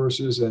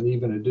resources and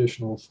even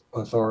additional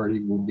authority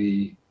will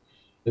be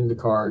in the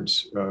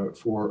cards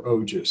for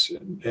OGIS,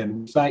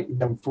 and thank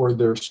them for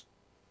their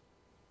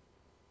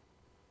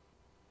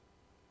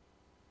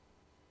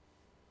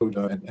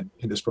in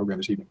this program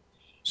this evening.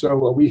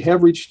 So we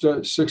have reached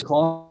 6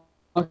 o'clock,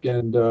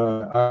 and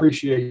I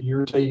appreciate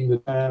your taking the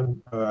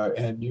time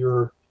and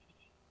your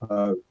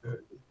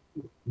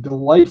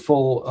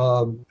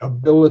delightful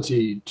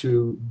ability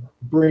to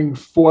bring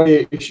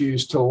FOIA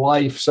issues to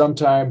life.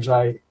 Sometimes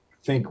I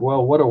think,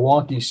 well, what a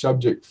wonky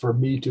subject for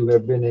me to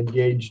have been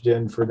engaged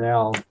in for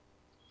now,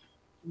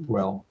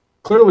 well,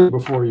 clearly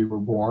before you were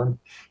born.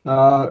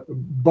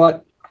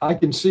 But I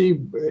can see,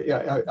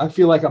 I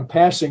feel like I'm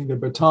passing the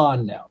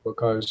baton now,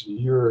 because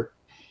your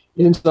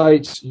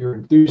insights, your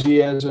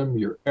enthusiasm,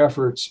 your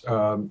efforts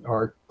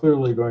are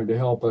clearly going to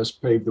help us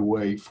pave the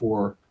way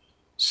for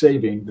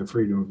saving the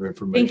freedom of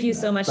information. Thank you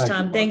so much,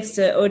 Tom. Thanks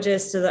to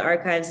OGIS, to the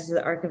archives, to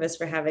the archivists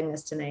for having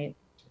us tonight.